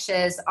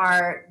fetishes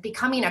are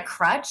becoming a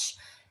crutch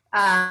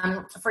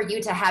for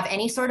you to have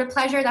any sort of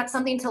pleasure, that's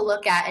something to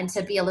look at and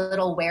to be a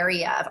little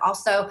wary of.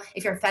 Also,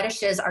 if your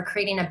fetishes are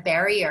creating a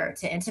barrier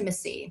to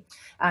intimacy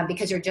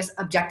because you're just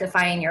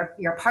objectifying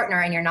your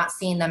partner and you're not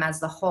seeing them as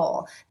the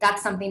whole,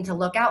 that's something to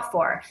look out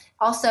for.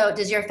 Also,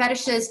 do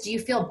you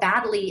feel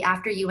badly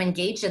after you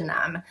engage in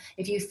them?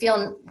 If you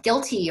feel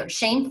guilty or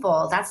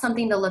shameful, that's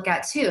something to look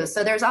at too.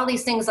 So there's all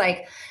these things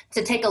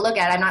to take a look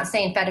at. I'm not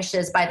saying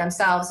fetishes by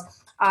themselves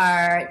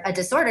are a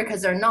disorder,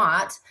 because they're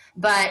not,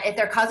 but if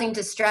they're causing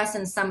distress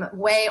in some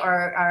way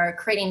or are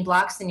creating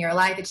blocks in your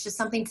life, it's just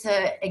something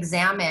to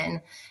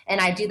examine.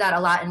 And I do that a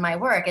lot in my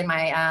work, in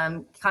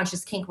my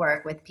conscious kink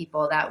work, with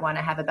people that want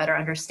to have a better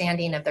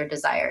understanding of their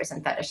desires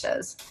and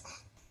fetishes.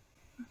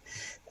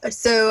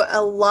 So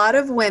a lot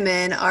of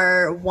women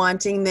are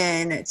wanting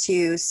men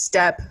to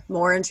step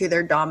more into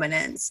their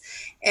dominance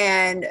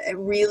and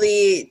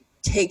really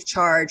take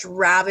charge,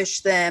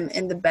 ravish them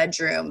in the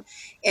bedroom.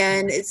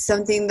 And it's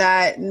something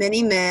that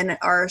many men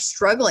are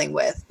struggling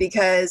with,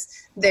 because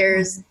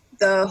there's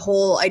the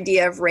whole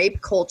idea of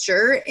rape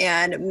culture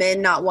and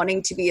men not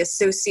wanting to be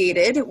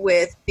associated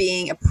with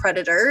being a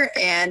predator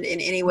and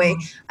in any way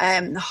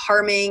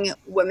harming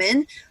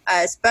women,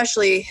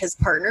 especially his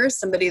partner,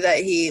 somebody that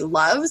he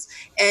loves.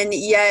 And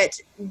yet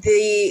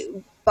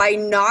by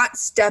not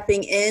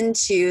stepping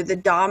into the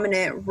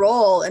dominant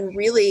role and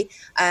really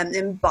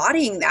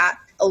embodying that,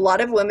 a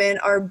lot of women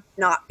are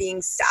not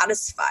being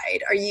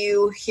satisfied. Are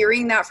you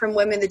hearing that from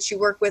women that you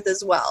work with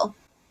as well?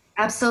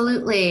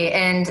 Absolutely.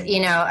 And,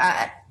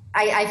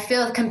 I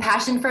feel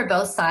compassion for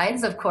both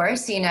sides, of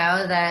course,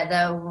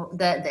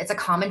 it's a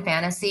common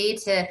fantasy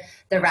to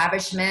the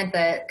ravishment,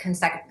 the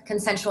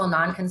consensual,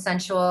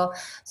 non-consensual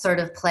sort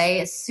of play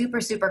is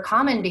super, super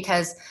common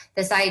because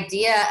this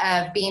idea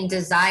of being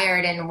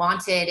desired and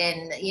wanted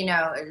and,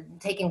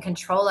 taken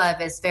control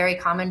of is very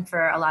common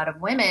for a lot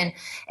of women.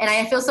 And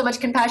I feel so much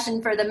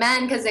compassion for the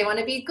men because they want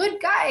to be good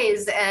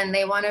guys and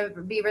they want to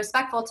be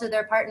respectful to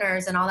their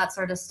partners and all that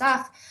sort of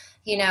stuff.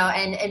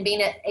 And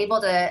being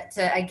able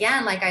to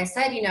again, like I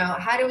said,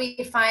 how do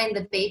we find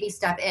the baby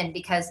step in?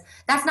 Because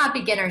that's not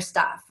beginner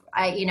stuff.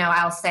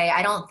 I'll say,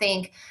 I don't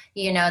think,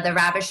 the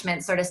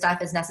ravishment sort of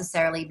stuff is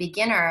necessarily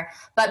beginner,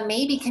 but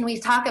maybe can we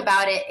talk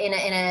about it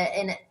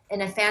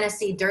in a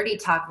fantasy dirty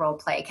talk role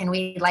play? Can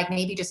we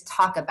maybe just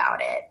talk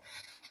about it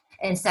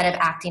instead of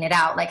acting it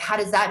out? Like, how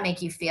does that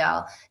make you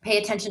feel? Pay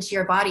attention to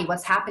your body.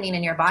 What's happening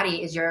in your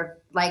body? Is your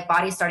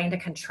body starting to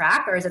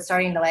contract, or is it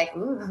starting to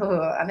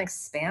ooh, I'm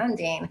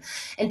expanding?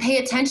 And pay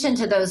attention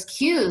to those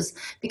cues,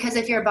 because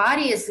if your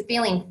body is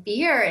feeling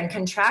fear and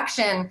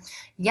contraction,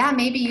 yeah,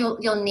 maybe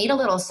you'll need a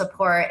little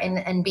support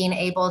and being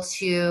able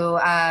to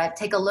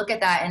take a look at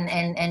that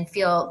and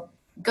feel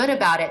good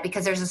about it,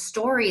 because there's a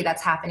story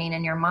that's happening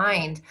in your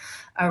mind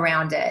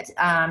around it.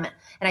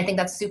 And I think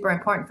that's super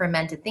important for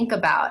men to think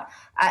about.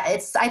 I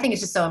think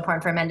it's just so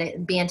important for men to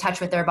be in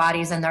touch with their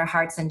bodies and their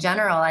hearts in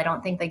general. I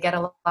don't think they get a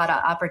lot of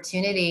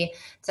opportunity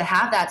to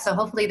have that. So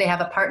hopefully they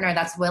have a partner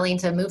that's willing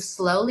to move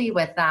slowly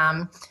with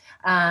them,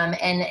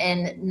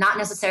 and not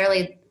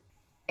necessarily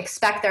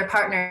expect their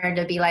partner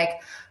to be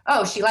like,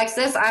 oh, she likes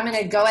this, I'm going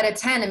to go at a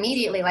 10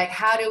 immediately. Like,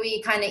 how do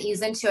we kind of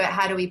ease into it?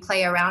 How do we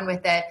play around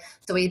with it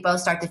so we both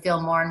start to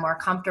feel more and more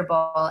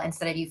comfortable,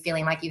 instead of you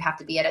feeling like you have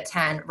to be at a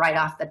 10 right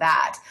off the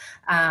bat?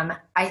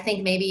 I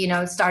think maybe,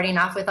 starting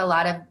off with a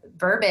lot of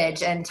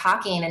verbiage and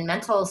talking and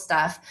mental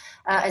stuff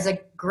is a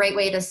great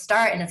way to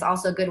start. And it's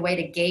also a good way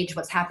to gauge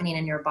what's happening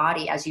in your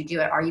body as you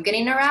do it. Are you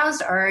getting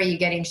aroused, or are you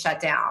getting shut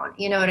down?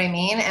 You know what I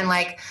mean? And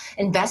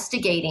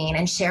investigating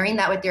and sharing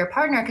that with your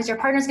partner, because your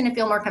partner's going to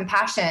feel more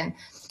compassion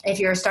if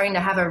you're starting to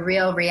have a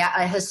real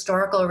a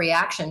historical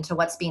reaction to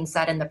what's being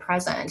said in the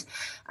present.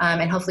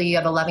 And hopefully you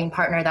have a loving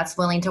partner that's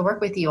willing to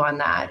work with you on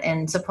that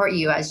and support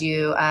you as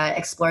you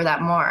explore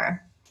that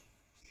more.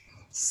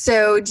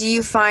 So do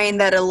you find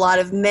that a lot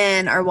of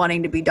men are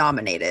wanting to be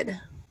dominated?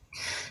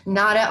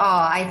 Not at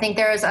all. I think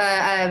there's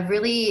a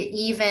really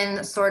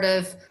even sort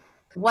of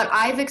what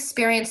I've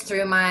experienced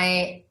through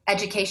my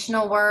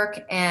educational work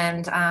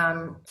and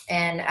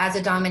as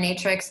a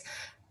dominatrix.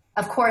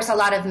 Of course, a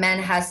lot of men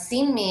has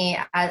seen me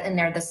in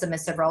the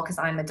submissive role because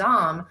I'm a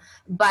dom,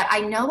 but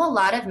I know a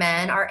lot of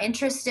men are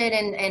interested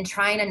in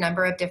trying a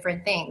number of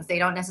different things. They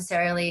don't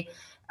necessarily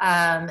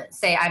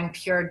say I'm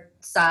pure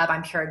sub,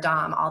 I'm pure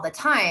dom all the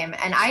time.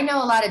 And I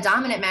know a lot of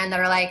dominant men that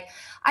are like,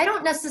 I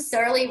don't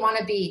necessarily want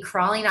to be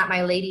crawling at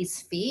my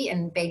lady's feet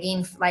and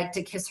begging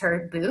to kiss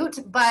her boot,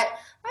 but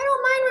I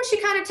don't mind when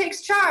she kind of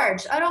takes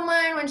charge. I don't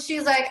mind when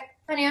she's like,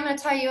 honey, I'm going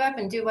to tie you up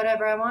and do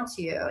whatever I want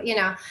to you.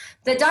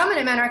 The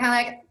dominant men are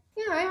kind of like,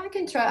 yeah, I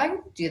can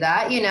do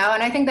that,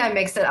 and I think that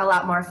makes it a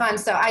lot more fun.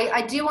 So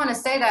I do want to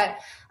say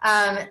that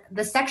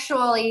the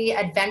sexually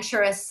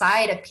adventurous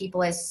side of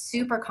people is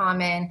super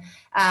common,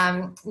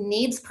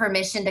 needs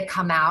permission to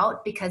come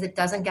out because it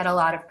doesn't get a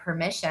lot of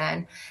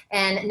permission.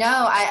 And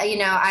no,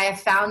 I have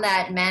found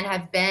that men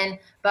have been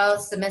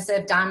both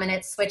submissive,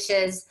 dominant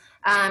switches,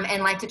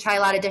 and like to try a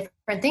lot of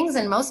different things.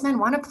 And most men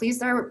want to please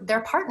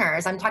their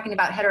partners. I'm talking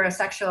about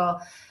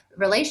heterosexual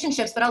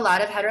relationships, but a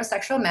lot of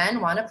heterosexual men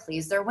want to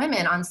please their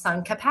women on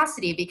some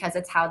capacity because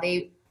it's how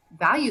they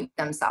value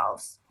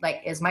themselves.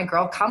 Like, is my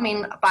girl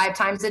coming 5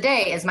 times a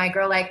day? Is my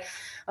girl like,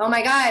 oh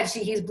my God,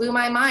 he's blew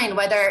my mind,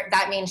 whether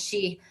that means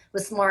she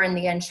was more in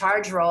the in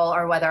charge role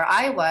or whether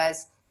I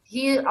was.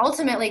 He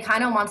ultimately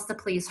kind of wants to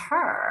please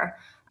her,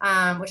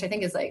 which I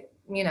think is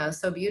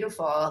so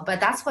beautiful. But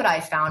that's what I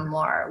found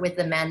more with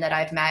the men that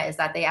I've met, is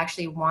that they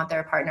actually want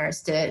their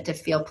partners to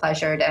feel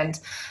pleasured and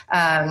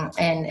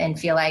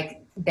feel like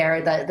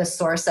they're the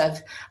source of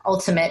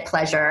ultimate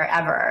pleasure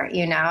ever.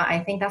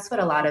 I think that's what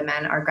a lot of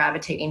men are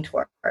gravitating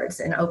towards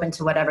and open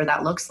to whatever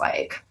that looks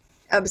like.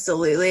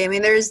 Absolutely. I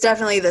mean, there's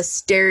definitely the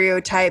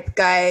stereotype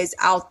guys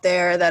out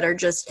there that are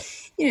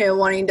just,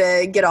 wanting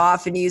to get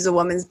off and use a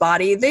woman's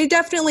body. They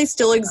definitely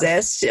still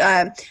exist.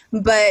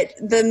 But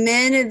the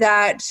men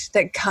that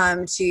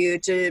come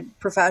to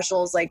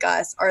professionals like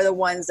us are the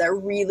ones that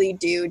really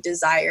do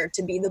desire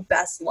to be the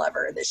best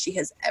lover that she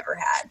has ever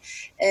had.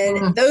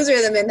 And those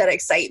are the men that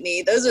excite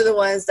me. Those are the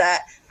ones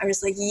that I'm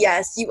just like,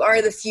 yes, you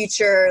are the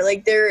future.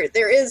 Like there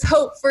is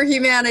hope for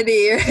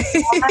humanity.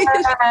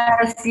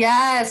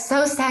 Yes.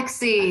 So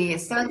sexy.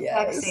 So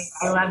sexy.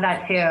 I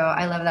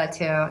love that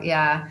too.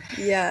 Yeah.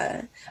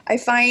 Yeah. I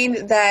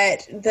find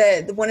that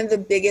one of the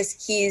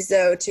biggest keys,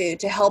 though, to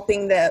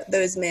helping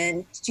those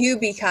men to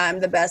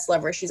become the best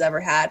lover she's ever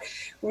had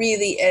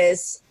really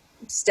is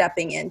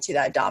stepping into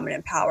that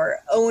dominant power,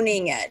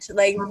 owning it,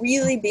 like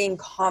really being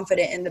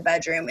confident in the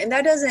bedroom. And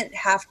that doesn't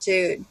have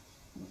to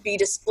be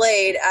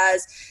displayed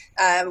as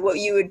what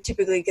you would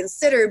typically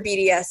consider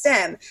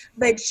BDSM,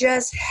 but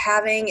just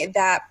having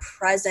that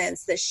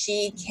presence that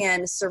she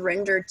can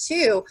surrender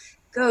to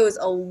goes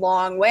a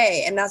long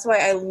way. And that's why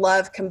I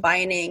love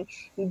combining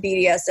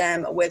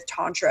BDSM with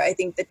Tantra. I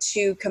think the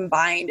two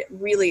combined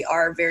really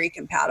are very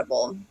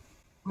compatible.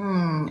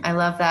 I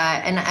love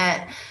that.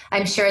 And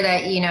I'm sure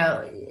that,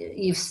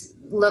 you've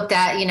looked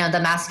at, the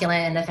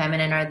masculine and the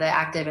feminine, or the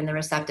active and the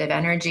receptive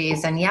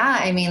energies. And yeah,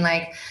 I mean,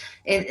 like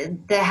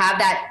to have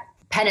that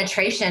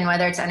penetration,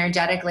 whether it's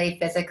energetically,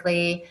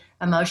 physically,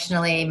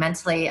 emotionally,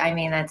 mentally, I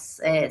mean, it's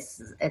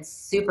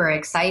super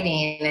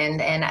exciting.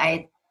 And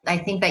I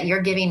think that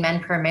you're giving men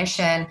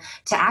permission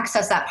to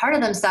access that part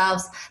of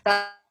themselves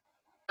that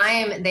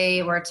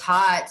they were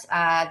taught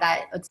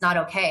that it's not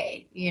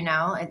okay. You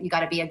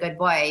got to be a good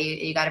boy.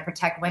 You got to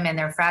protect women.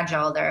 They're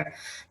fragile. They're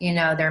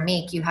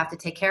meek. You have to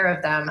take care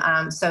of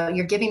them. So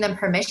you're giving them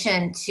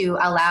permission to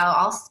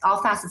allow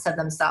all facets of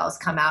themselves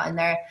come out, and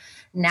their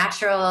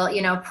natural,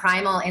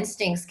 primal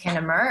instincts can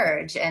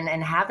emerge,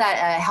 and have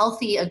that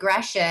healthy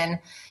aggression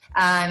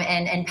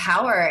and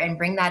power, and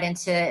bring that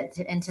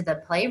into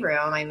the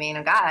playroom. I mean,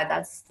 God,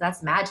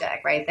 that's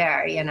magic right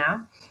there.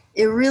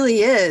 It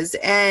really is.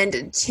 And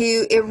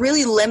it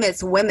really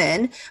limits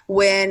women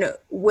when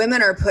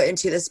women are put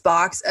into this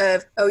box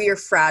of, oh, you're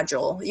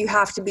fragile. You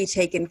have to be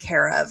taken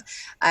care of.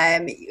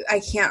 I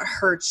can't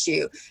hurt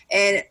you.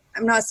 And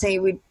I'm not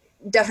saying we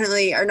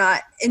definitely are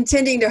not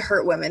intending to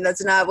hurt women.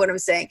 That's not what I'm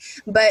saying.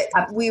 But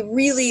we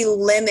really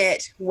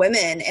limit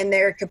women and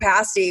their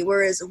capacity,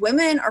 whereas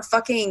women are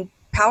fucking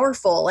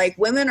powerful. Like,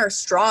 women are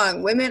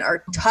strong. Women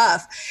are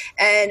tough.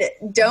 And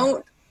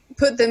don't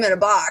put them in a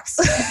box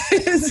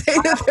and say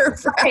that they're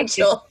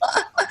fragile.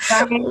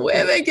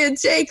 Women can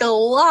take a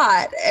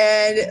lot,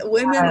 and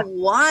women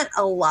want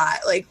a lot.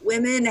 Like,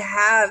 women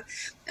have,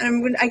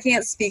 and I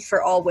can't speak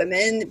for all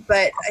women,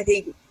 but I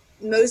think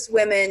most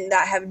women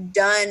that have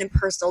done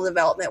personal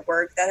development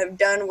work, that have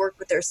done work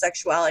with their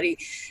sexuality,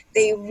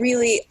 they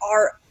really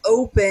are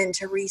open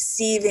to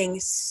receiving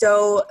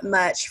so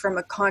much from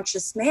a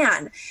conscious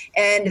man.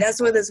 And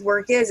that's what this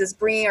work is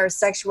bringing our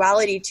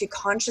sexuality to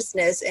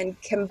consciousness and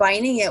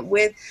combining it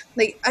with,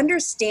 like,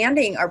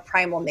 understanding our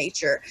primal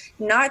nature,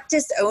 not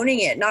disowning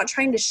it, not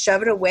trying to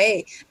shove it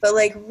away, but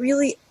like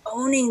really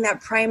owning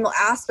that primal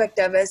aspect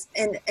of us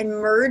and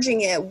merging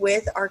it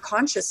with our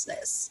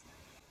consciousness.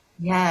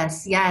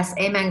 Yes.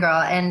 Amen,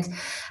 girl. And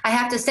I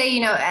have to say,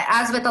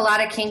 as with a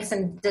lot of kinks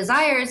and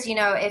desires,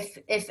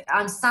 if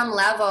on some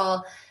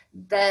level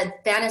the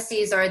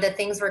fantasies or the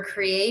things were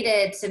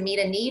created to meet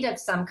a need of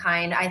some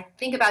kind, I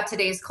think about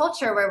today's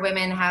culture where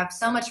women have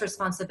so much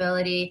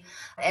responsibility,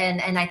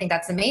 and I think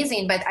that's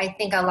amazing. But I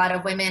think a lot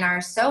of women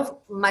are so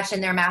much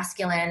in their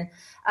masculine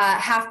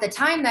half the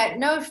time that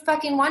no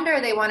fucking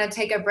wonder they want to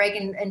take a break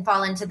and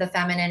fall into the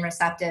feminine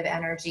receptive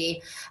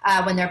energy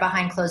when they're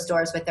behind closed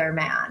doors with their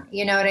man.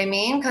 You know what I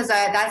mean? Because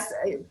that's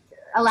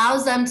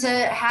allows them to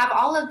have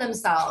all of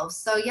themselves.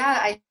 So yeah,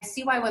 I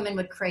see why women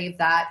would crave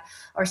that,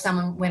 or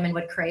some women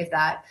would crave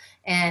that.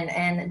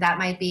 And that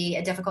might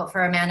be difficult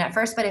for a man at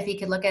first, but if he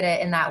could look at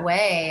it in that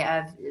way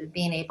of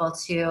being able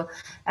to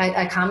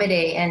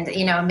accommodate, and,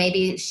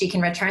 maybe she can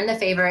return the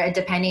favor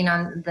depending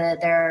on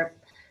their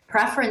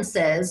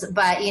preferences,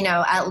 but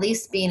at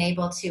least being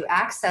able to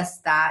access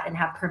that and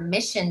have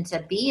permission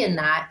to be in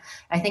that,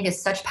 I think is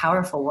such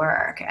powerful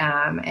work.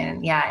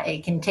 And yeah,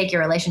 it can take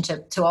your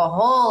relationship to a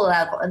whole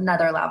level,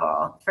 another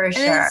level, for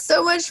sure. And it's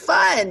so much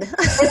fun.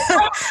 It's so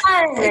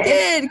fun.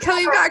 Again,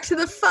 coming back to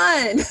the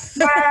fun.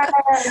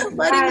 Yes,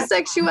 letting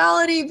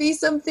sexuality be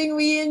something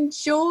we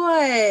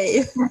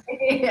enjoy.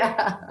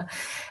 Yeah.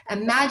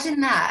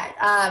 Imagine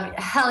that.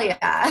 Hell yeah.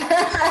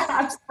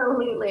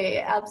 Absolutely.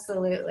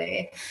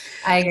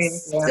 I agree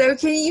with you. So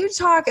can you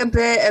talk a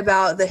bit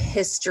about the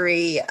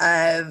history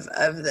of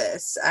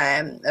this,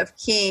 of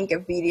kink,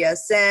 of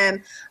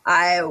BDSM?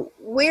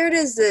 Where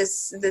does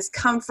this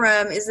come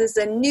from? Is this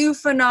a new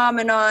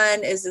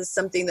phenomenon? Is this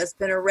something that's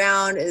been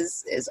around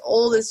as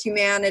old as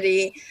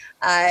humanity?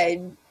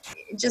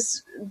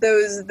 Just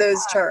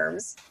those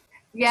terms.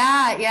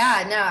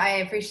 Yeah. No,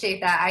 I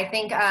appreciate that. I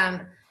think,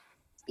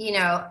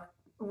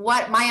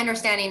 what my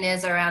understanding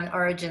is around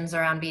origins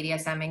around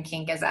BDSM and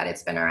kink is that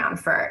it's been around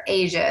for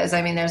ages.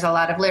 I mean, there's a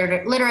lot of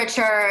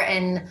literature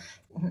and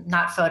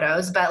not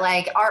photos, but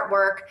like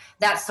artwork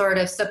that sort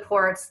of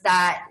supports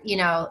that,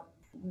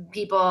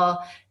 people,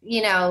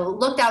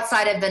 looked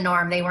outside of the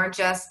norm. They weren't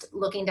just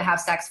looking to have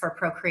sex for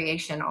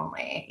procreation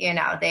only.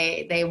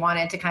 They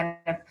wanted to kind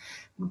of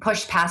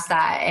push past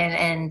that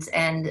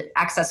and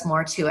access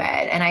more to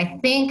it. And I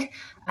think,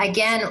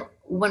 again,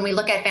 when we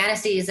look at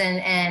fantasies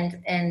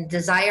and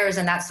desires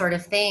and that sort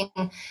of thing,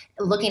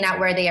 looking at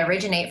where they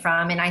originate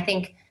from, and I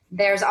think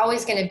there's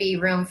always going to be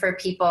room for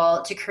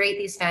people to create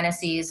these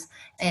fantasies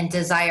and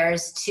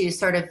desires to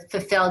sort of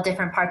fulfill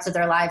different parts of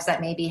their lives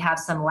that maybe have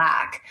some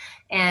lack.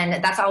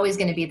 And that's always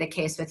going to be the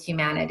case with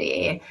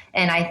humanity.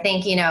 And I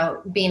think,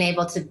 being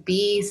able to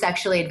be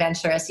sexually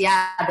adventurous,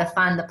 the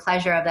fun, the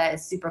pleasure of that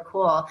is super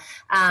cool.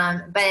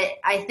 But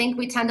I think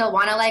we tend to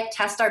want to like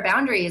test our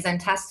boundaries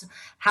and test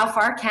how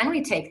far can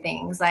we take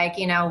things, like,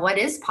 what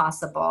is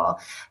possible.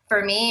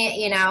 For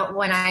me,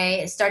 when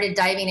I started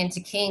diving into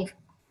kink,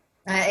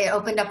 it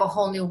opened up a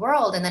whole new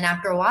world. And then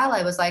after a while,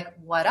 I was like,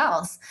 what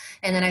else?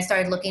 And then I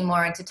started looking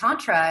more into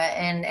Tantra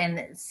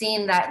and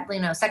seeing that,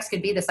 sex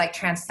could be this like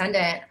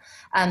transcendent,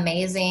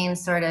 amazing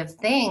sort of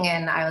thing.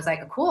 And I was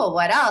like, cool,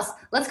 what else?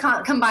 Let's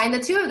combine the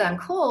two of them.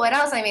 Cool, what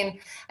else? I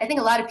mean, I think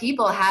a lot of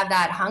people have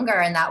that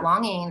hunger and that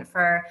longing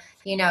for,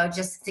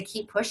 just to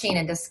keep pushing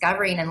and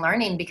discovering and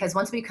learning, because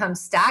once we become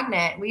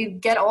stagnant, we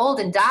get old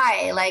and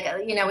die. Like,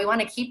 we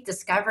want to keep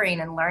discovering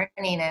and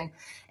learning,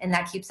 and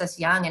that keeps us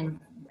young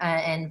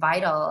and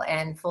vital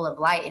and full of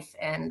life.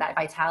 And that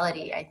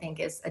vitality, I think,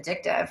 is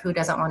addictive. Who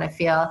doesn't want to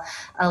feel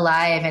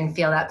alive and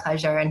feel that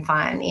pleasure and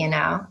fun?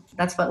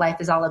 That's what life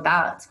is all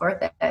about. It's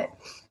worth it.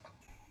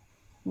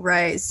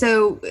 Right.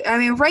 So, I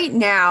mean, right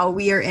now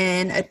we are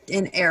in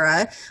an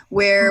era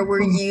where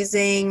we're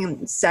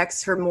using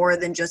sex for more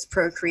than just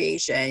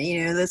procreation.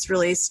 This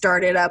really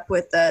started up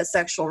with the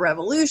sexual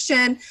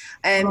revolution.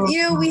 And,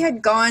 we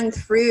had gone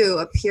through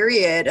a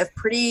period of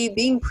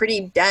being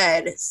pretty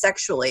dead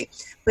sexually.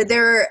 But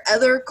there are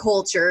other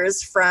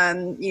cultures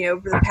from,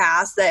 the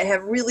past that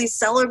have really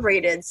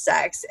celebrated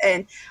sex.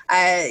 And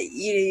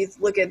you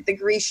look at the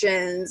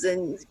Grecians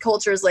and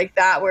cultures like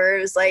that, where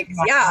it's like,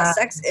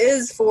 sex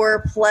is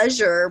for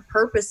pleasure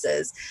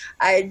purposes.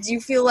 Do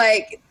you feel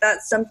like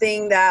that's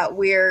something that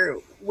we're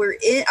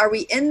in? Are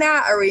we in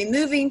that? Are we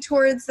moving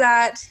towards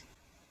that?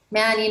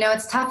 Man,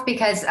 it's tough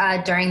because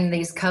during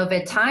these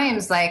COVID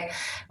times, like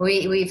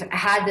we've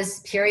had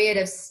this period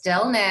of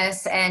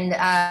stillness and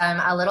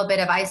a little bit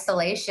of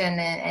isolation,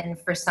 and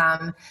for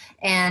some,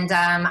 and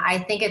I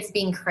think it's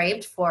being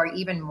craved for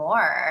even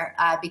more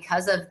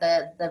because of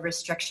the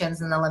restrictions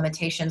and the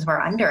limitations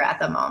we're under at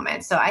the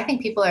moment. So I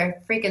think people are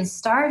freaking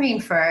starving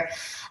for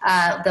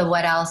the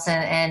what else,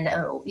 and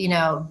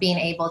being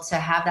able to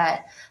have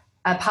that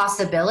a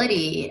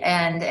possibility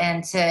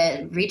and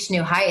to reach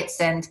new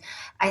heights. And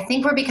I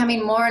think we're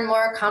becoming more and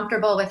more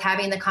comfortable with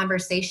having the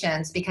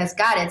conversations, because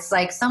God, it's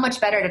like so much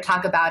better to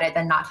talk about it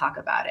than not talk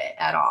about it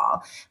at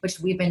all, which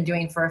we've been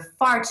doing for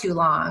far too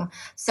long.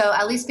 So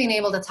at least being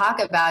able to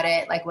talk about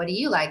it, like, what do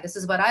you like? This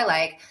is what I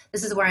like.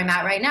 This is where I'm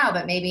at right now,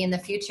 but maybe in the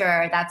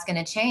future that's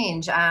going to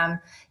change.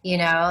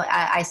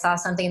 I saw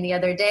something the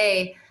other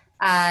day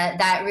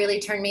that really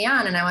turned me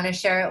on, and I want to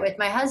share it with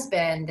my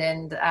husband,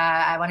 and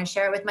I want to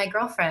share it with my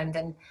girlfriend.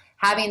 And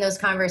having those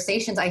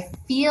conversations, I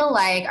feel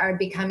like, are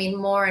becoming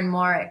more and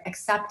more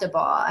acceptable.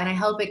 And I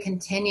hope it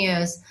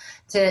continues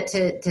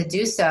to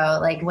do so,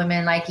 like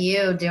women like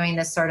you doing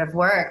this sort of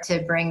work to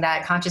bring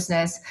that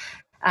consciousness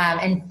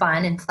and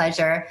fun and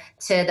pleasure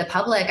to the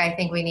public. I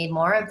think we need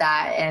more of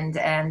that.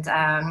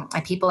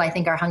 And people, I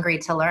think, are hungry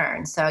to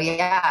learn. So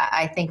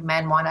I think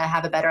men want to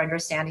have a better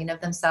understanding of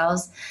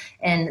themselves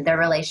and their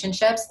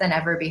relationships than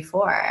ever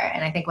before.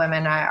 And I think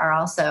women are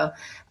also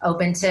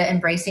open to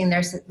embracing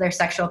their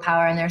sexual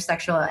power and their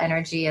sexual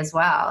energy as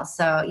well.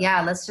 So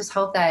let's just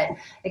hope that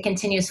it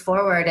continues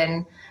forward.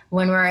 And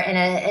when we're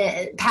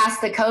in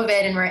past the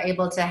COVID and we're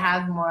able to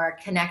have more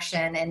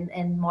connection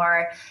and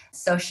more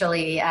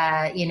socially,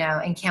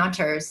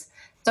 encounters,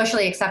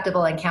 socially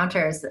acceptable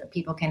encounters,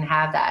 people can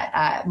have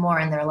that more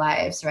in their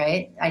lives,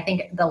 right? I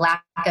think the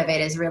lack of it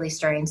is really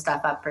stirring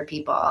stuff up for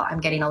people. I'm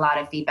getting a lot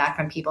of feedback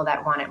from people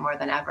that want it more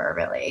than ever,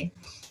 really.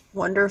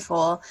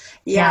 Wonderful.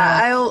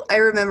 I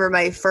remember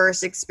my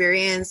first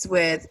experience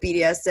with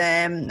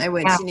BDSM. I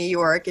went to New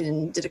York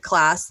and did a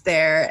class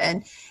there,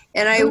 and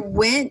I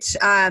went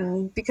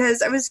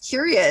because I was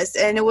curious,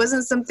 and it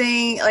wasn't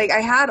something like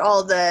I had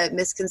all the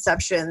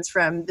misconceptions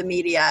from the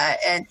media,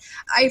 and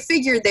I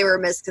figured they were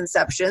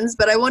misconceptions,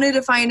 but I wanted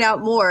to find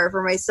out more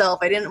for myself.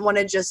 I didn't want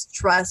to just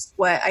trust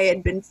what I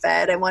had been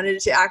fed. I wanted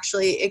to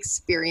actually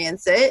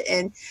experience it,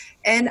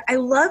 and I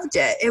loved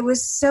it. It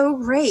was so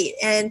great.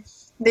 And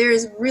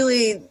there's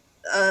really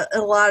a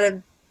lot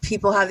of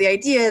people have the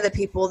idea that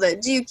people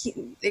that do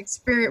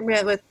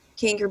experiment with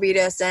kink or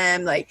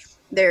BDSM, like,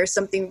 there's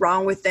something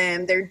wrong with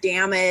them, they're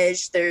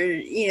damaged,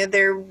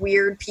 they're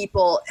weird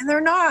people, and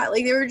they're not.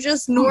 Like, they were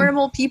just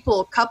normal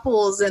people,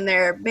 couples, and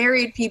they're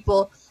married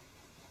people,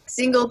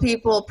 single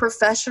people,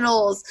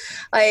 professionals,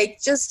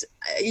 like just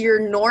your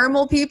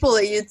normal people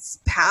that you'd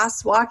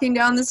pass walking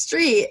down the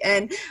street,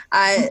 and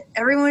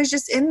everyone's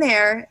just in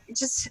there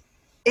just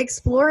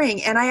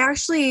exploring. And I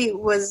actually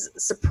was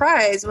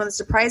surprised. One of the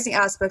surprising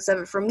aspects of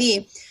it for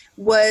me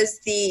was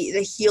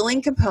the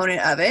healing component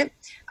of it,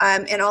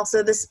 and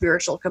also the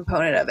spiritual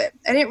component of it.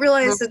 I didn't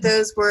realize that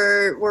those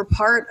were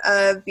part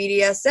of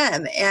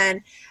BDSM,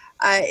 and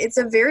it's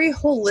a very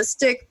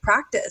holistic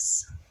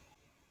practice.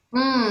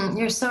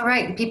 You're so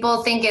right.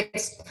 People think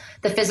it's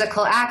the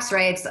physical acts,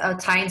 right?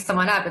 It's tying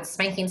someone up, it's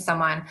spanking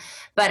someone.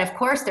 But of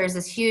course, there's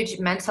this huge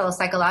mental,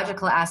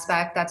 psychological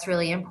aspect that's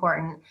really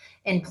important.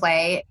 in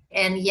play.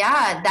 And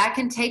yeah, that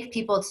can take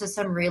people to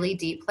some really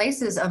deep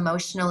places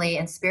emotionally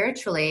and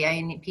spiritually.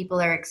 I mean, people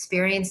are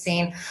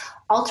experiencing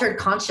altered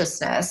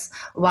consciousness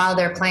while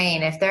they're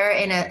playing. If they're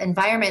in an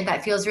environment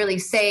that feels really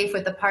safe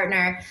with a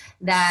partner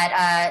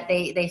that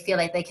they feel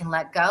like they can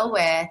let go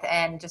with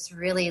and just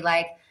really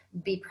like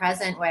be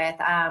present with,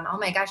 oh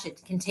my gosh,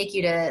 it can take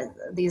you to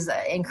these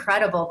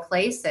incredible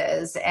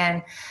places.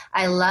 And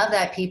I love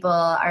that people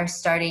are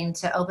starting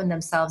to open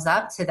themselves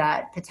up to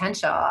that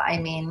potential. I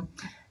mean,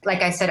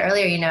 like I said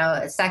earlier, you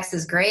know, sex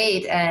is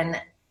great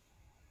and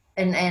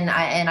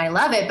I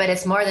love it, but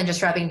it's more than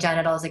just rubbing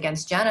genitals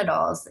against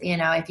genitals. You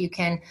know, if you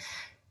can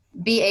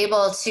be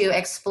able to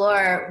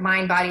explore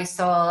mind, body,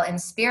 soul, and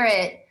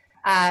spirit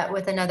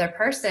with another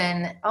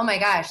person, oh my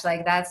gosh,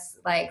 like that's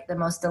like the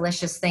most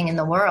delicious thing in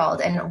the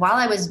world. And while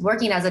I was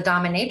working as a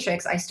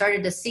dominatrix, I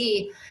started to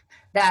see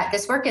that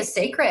this work is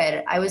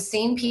sacred. I was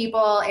seeing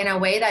people in a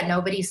way that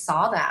nobody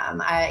saw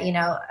them. You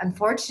know,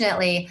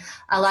 unfortunately,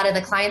 a lot of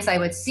the clients I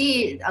would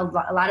see, a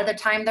lot of the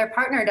time their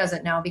partner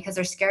doesn't know because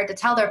they're scared to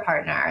tell their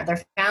partner.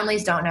 Their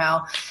families don't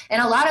know.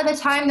 And a lot of the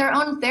time their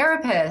own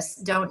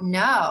therapists don't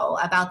know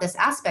about this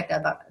aspect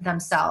of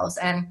themselves.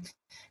 And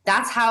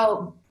that's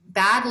how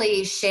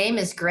badly shame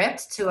is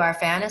gripped to our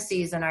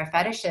fantasies and our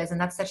fetishes.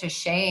 And that's such a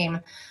shame.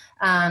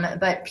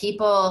 But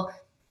people,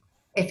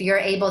 if you're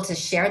able to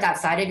share that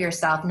side of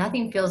yourself,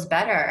 nothing feels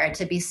better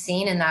to be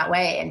seen in that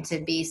way and to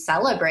be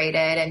celebrated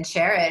and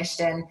cherished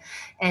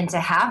and to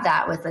have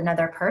that with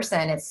another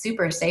person. It's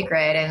super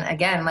sacred. And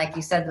again, like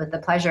you said, with the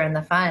pleasure and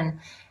the fun,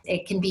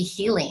 it can be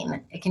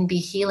healing. It can be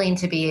healing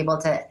to be able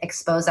to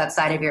expose that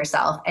side of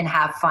yourself and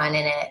have fun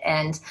in it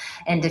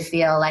and to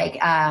feel like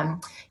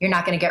you're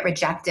not going to get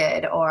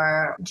rejected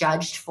or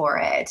judged for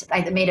it.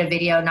 I made a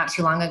video not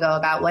too long ago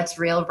about what's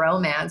real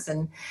romance.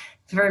 And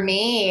for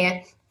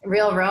me,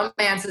 real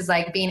romance is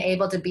like being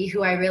able to be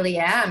who I really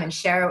am and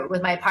share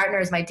with my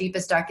partners my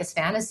deepest, darkest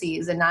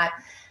fantasies and not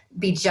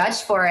be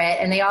judged for it.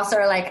 And they also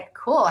are like,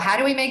 cool, how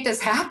do we make this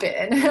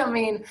happen? I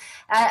mean,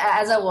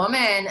 as a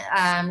woman,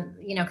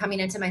 you know, coming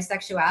into my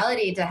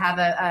sexuality, to have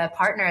a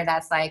partner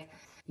that's like,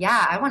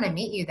 yeah, I want to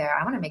meet you there.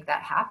 I want to make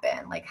that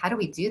happen. Like, how do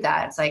we do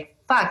that? It's like,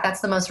 fuck,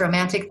 that's the most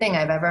romantic thing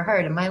I've ever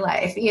heard in my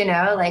life. You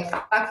know, like,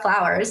 fuck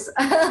flowers.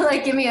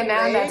 Like, give me a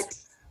man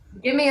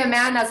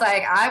that's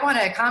like, I want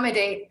to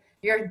accommodate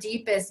your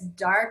deepest,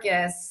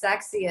 darkest,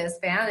 sexiest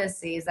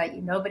fantasies that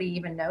nobody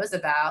even knows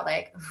about.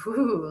 Like,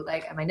 ooh,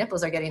 like my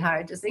nipples are getting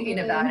hard just thinking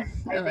about it.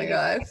 Oh my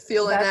God,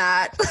 feeling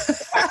that.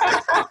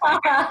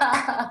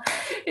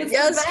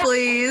 Yes,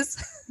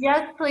 please.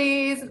 Yes,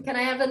 please. Can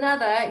I have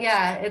another?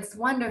 Yeah, it's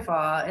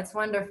wonderful. It's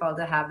wonderful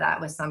to have that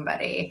with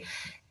somebody.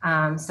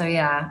 So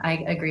yeah,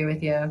 I agree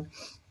with you.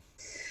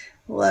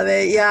 Love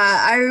it.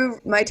 Yeah,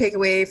 my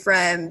takeaway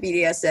from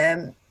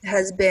BDSM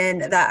has been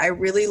that I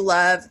really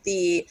love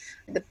the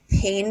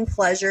pain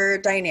pleasure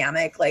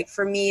dynamic. Like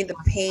for me, the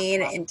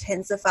pain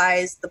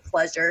intensifies the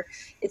pleasure.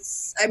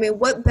 I mean,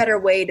 what better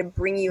way to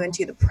bring you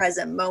into the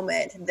present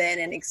moment than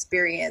an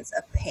experience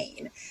of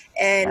pain?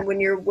 And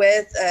when you're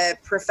with a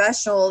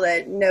professional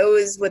that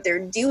knows what they're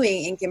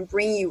doing and can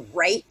bring you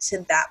right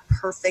to that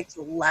perfect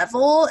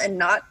level and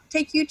not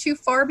take you too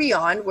far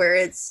beyond where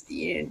it's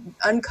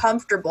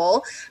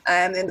uncomfortable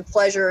and the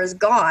pleasure is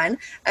gone,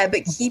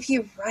 but keep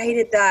you right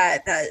at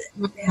that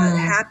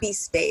happy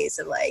space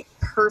of like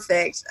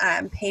perfect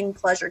pain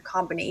pleasure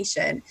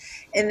combination.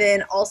 And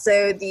then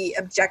also the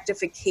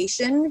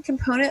objectification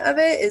component of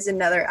it is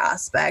another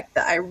aspect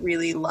that I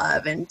really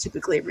love and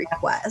typically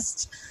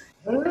request.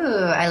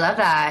 Ooh, I love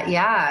that.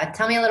 Yeah.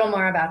 Tell me a little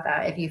more about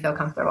that if you feel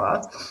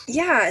comfortable.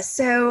 Yeah.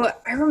 So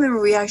I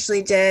remember we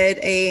actually did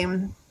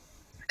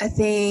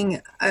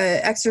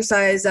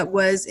exercise that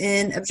was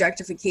in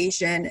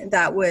objectification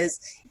that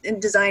was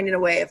designed in a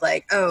way of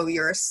like, oh,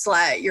 you're a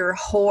slut, you're a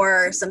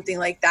whore, something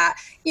like that,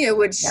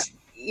 which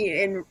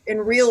in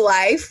real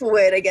life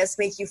would, I guess,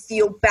 make you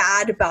feel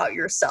bad about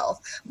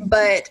yourself.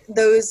 But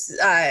those,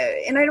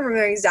 and I don't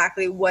remember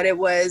exactly what it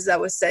was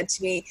that was said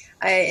to me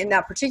in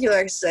that particular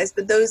exercise,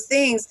 but those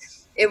things,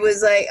 it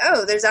was like,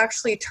 oh, there's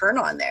actually turn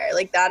on there.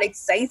 Like that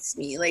excites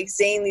me. Like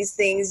saying these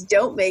things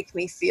don't make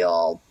me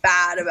feel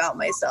bad about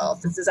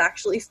myself. This is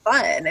actually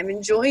fun. I'm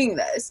enjoying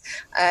this.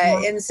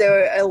 And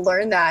so I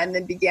learned that and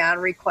then began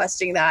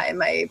requesting that in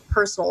my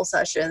personal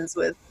sessions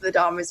with the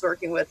dom I was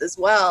working with as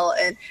well,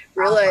 and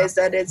realized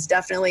that it's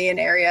definitely an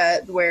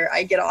area where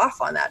I get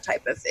off on that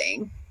type of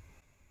thing.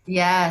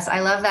 Yes, I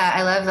love that.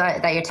 I love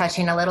that you're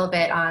touching a little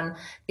bit on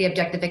the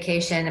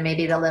objectification and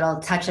maybe the little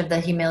touch of the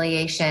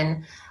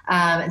humiliation,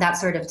 that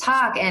sort of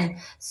talk. And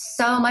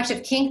so much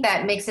of kink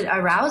that makes it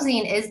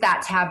arousing is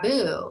that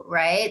taboo,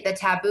 right? The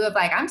taboo of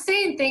like, I'm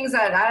saying things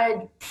that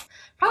I'd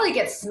probably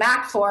get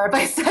smacked for if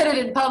I said it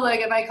in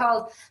public. If I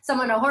called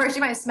someone a whore, she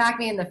might smack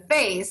me in the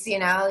face. You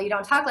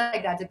don't talk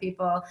like that to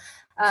people.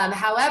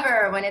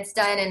 However, when it's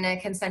done in a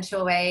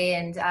consensual way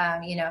and,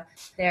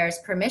 there's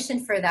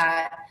permission for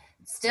that,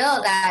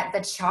 still that the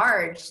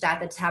charge, that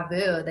the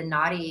taboo, the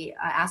naughty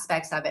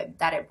aspects of it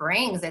that it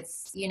brings,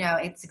 it's, you know,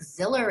 it's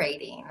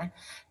exhilarating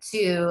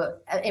to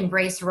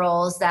embrace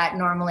roles that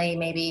normally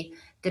maybe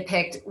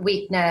depict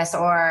weakness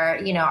or,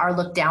 you know, are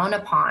looked down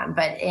upon,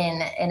 but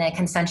in a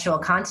consensual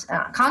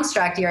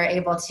construct, you're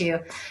able to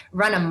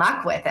run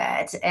amok with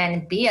it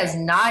and be as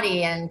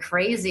naughty and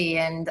crazy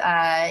and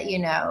you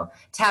know,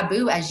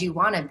 taboo as you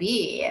want to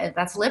be.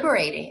 That's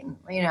liberating.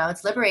 You know,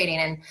 it's liberating.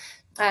 And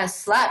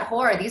slut,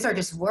 whore, these are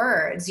just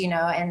words, you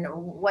know, and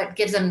what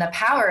gives them the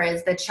power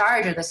is the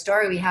charge or the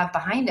story we have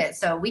behind it.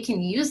 So we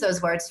can use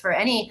those words for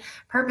any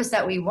purpose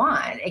that we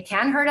want. It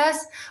can hurt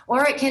us,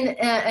 or it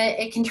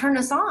can turn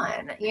us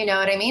on. You know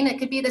what I mean? It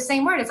could be the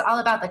same word. It's all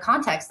about the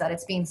context that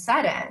it's being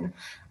said in.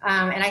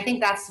 And I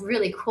think that's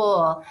really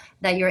cool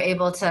that you're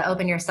able to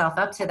open yourself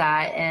up to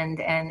that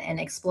and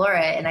explore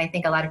it. And I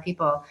think a lot of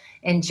people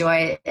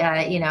enjoy,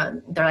 you know,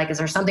 they're like, is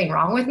there something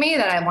wrong with me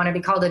that I want to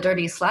be called a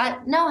dirty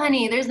slut? No,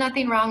 honey, there's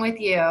nothing wrong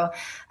with you.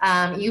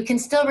 You can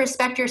still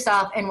respect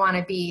yourself and want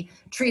to be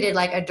treated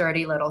like a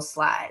dirty little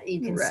slut.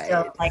 You can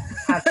still like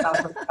have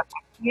self-respect.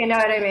 You know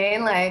what I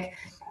mean? Like,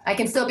 I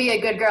can still be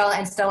a good girl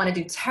and still want to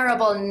do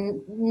terrible,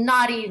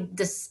 naughty,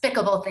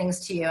 despicable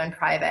things to you in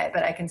private,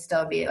 but I can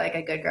still be like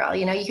a good girl.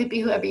 You know, you could be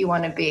whoever you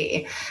want to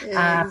be.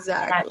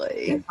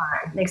 Exactly.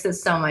 Makes it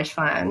so much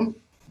fun.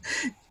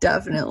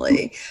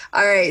 Definitely.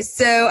 All right.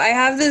 So I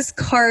have this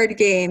card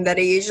game that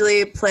I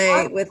usually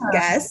play with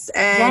guests,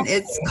 and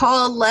it's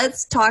called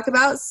Let's Talk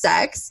About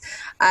Sex.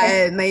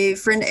 My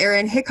friend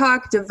Erin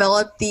Hickok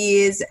developed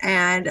these,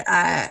 and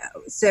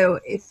so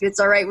if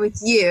it's all right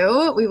with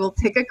you, we will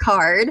pick a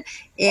card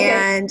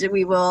and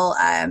we will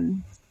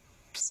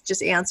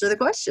just answer the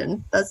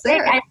question that's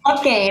there. I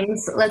love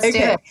games. Let's do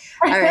it.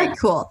 All right,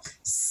 cool.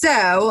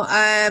 So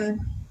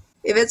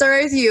if it's all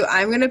right with you,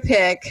 I'm going to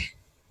pick.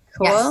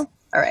 Cool. Yes.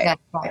 All right.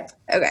 Yeah.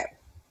 Okay.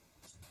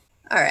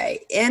 All right.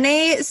 In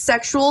a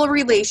sexual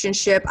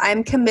relationship,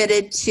 I'm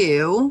committed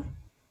to.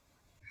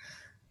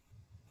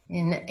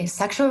 In a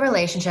sexual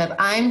relationship,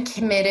 I'm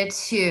committed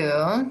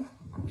to,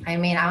 I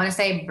mean, I want to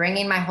say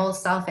bringing my whole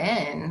self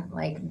in,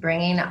 like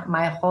bringing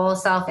my whole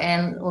self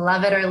in,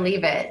 love it or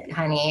leave it,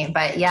 honey.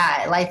 But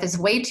yeah, life is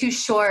way too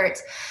short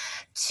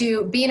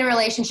to be in a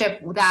relationship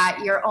that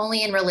you're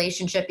only in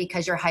relationship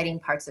because you're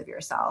hiding parts of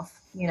yourself.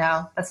 You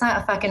know, that's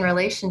not a fucking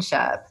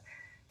relationship.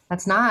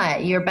 That's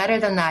not. You're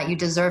better than that. You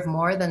deserve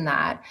more than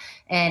that.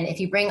 And if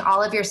you bring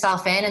all of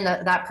yourself in and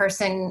that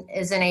person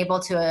isn't able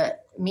to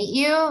meet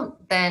you,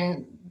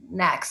 then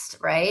next,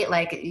 right?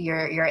 Like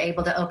you're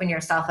able to open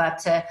yourself up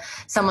to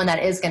someone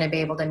that is going to be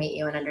able to meet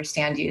you and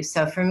understand you.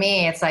 So for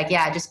me, it's like,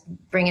 yeah, just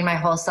bringing my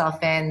whole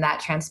self in, that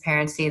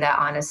transparency, that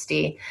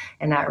honesty,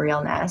 and that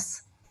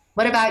realness.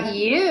 What about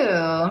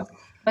you?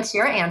 What's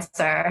your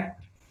answer?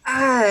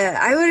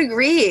 I would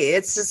agree.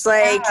 It's just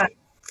like,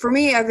 for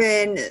me, I've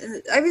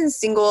been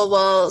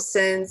single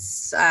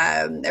since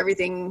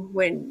everything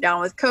went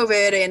down with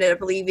COVID. I ended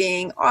up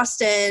leaving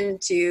Austin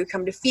to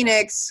come to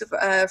Phoenix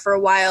for a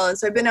while, and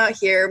so I've been out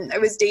here. I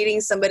was dating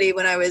somebody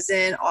when I was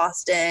in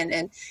Austin,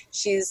 and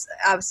she's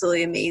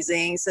absolutely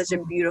amazing, such a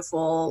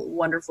beautiful,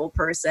 wonderful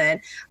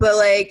person. But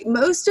like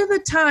most of the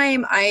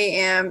time, I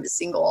am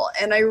single,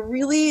 and I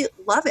really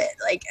love it.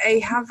 Like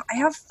I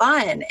have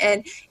fun,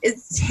 and it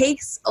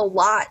takes a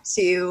lot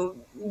to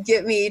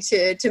get me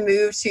to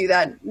move to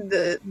that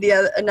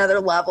another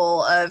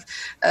level of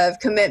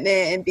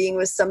commitment and being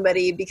with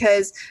somebody,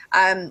 because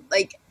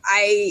like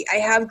I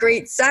have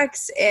great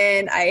sex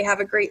and I have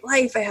a great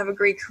life. I have a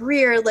great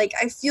career. Like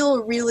I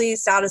feel really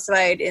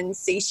satisfied and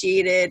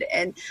satiated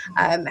and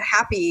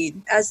happy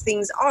as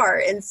things are.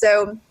 And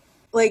so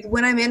like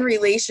when I'm in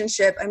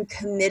relationship, I'm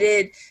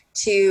committed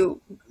to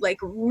like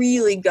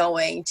really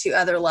going to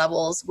other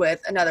levels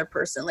with another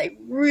person, like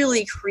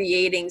really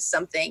creating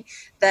something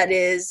that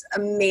is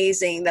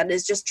amazing, that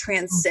is just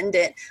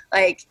transcendent,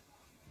 like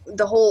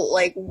the whole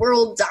like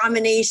world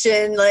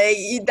domination, like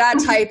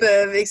that type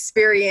of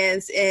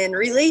experience in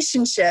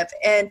relationship.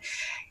 And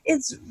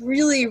it's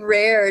really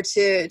rare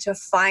to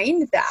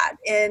find that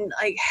and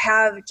like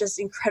have just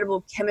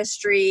incredible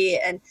chemistry.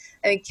 And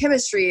I mean,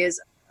 chemistry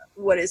is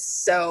what is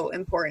so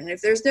important.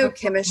 If there's no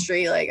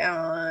chemistry, like, oh,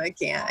 I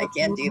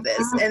can't do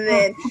this. And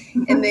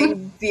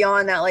then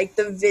beyond that, like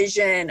the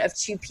vision of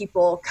two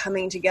people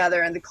coming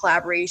together and the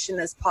collaboration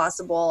that's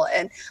possible.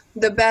 And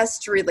the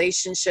best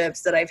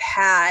relationships that I've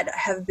had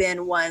have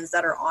been ones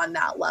that are on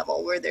that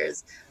level where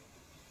there's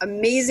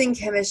amazing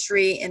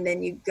chemistry, and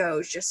then you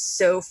go just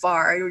so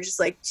far. You're just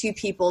like two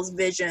people's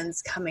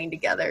visions coming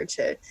together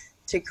to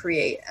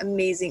create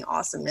amazing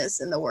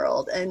awesomeness in the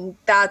world. And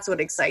that's what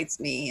excites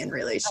me in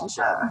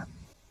relationship.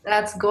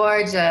 That's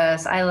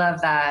gorgeous. I love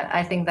that.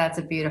 I think that's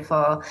a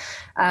beautiful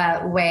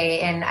way.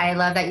 And I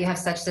love that you have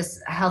such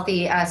this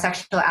healthy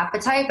sexual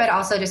appetite, but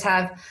also just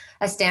have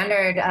a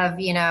standard of,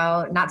 you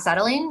know, not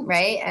settling,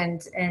 right?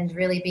 And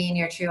really being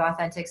your true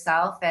authentic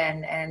self.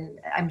 And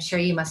I'm sure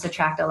you must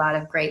attract a lot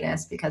of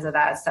greatness because of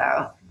that.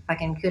 So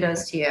fucking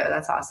kudos to you.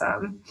 That's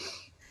awesome.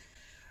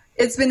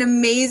 It's been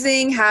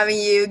amazing having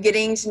you,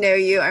 getting to know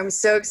you. I'm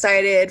so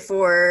excited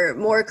for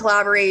more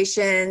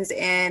collaborations,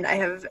 and I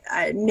have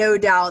no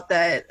doubt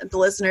that the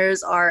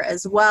listeners are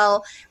as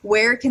well.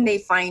 Where can they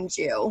find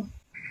you?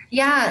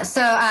 Yeah,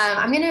 so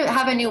I'm going to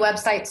have a new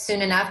website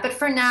soon enough, but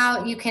for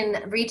now, you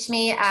can reach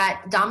me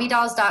at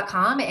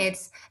domidolls.com.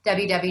 It's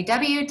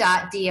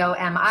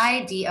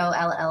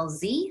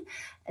www.domidolls,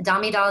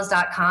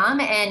 domidolls.com,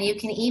 and you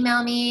can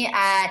email me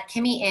at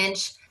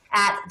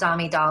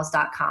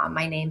kimmyinch@domidolls.com.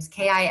 My name's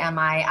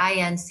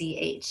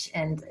KIMIINCH,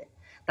 and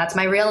that's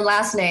my real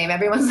last name.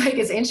 Everyone's like,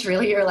 is Inch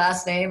really your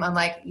last name? I'm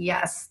like,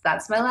 yes,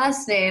 that's my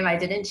last name. I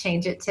didn't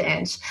change it to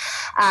Inch.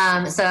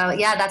 So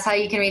yeah, that's how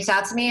you can reach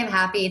out to me. I'm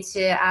happy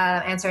to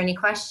answer any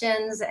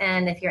questions.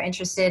 And if you're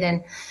interested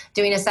in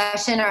doing a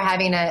session or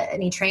having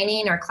any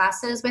training or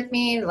classes with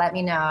me, let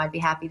me know. I'd be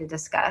happy to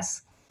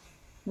discuss.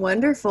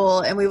 Wonderful.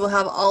 And we will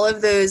have all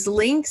of those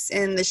links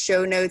in the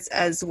show notes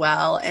as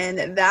well.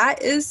 And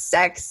that is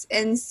Sex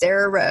and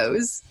Sarah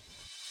Rose.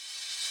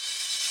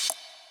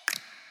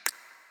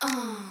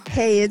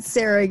 Hey, it's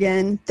Sarah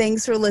again.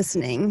 Thanks for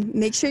listening.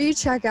 Make sure you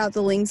check out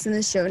the links in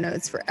the show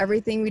notes for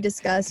everything we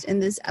discussed in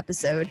this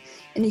episode,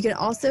 and you can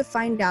also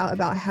find out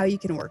about how you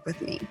can work with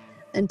me.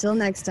 Until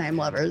next time,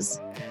 lovers.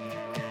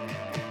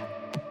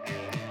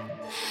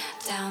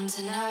 Down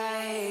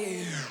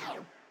tonight.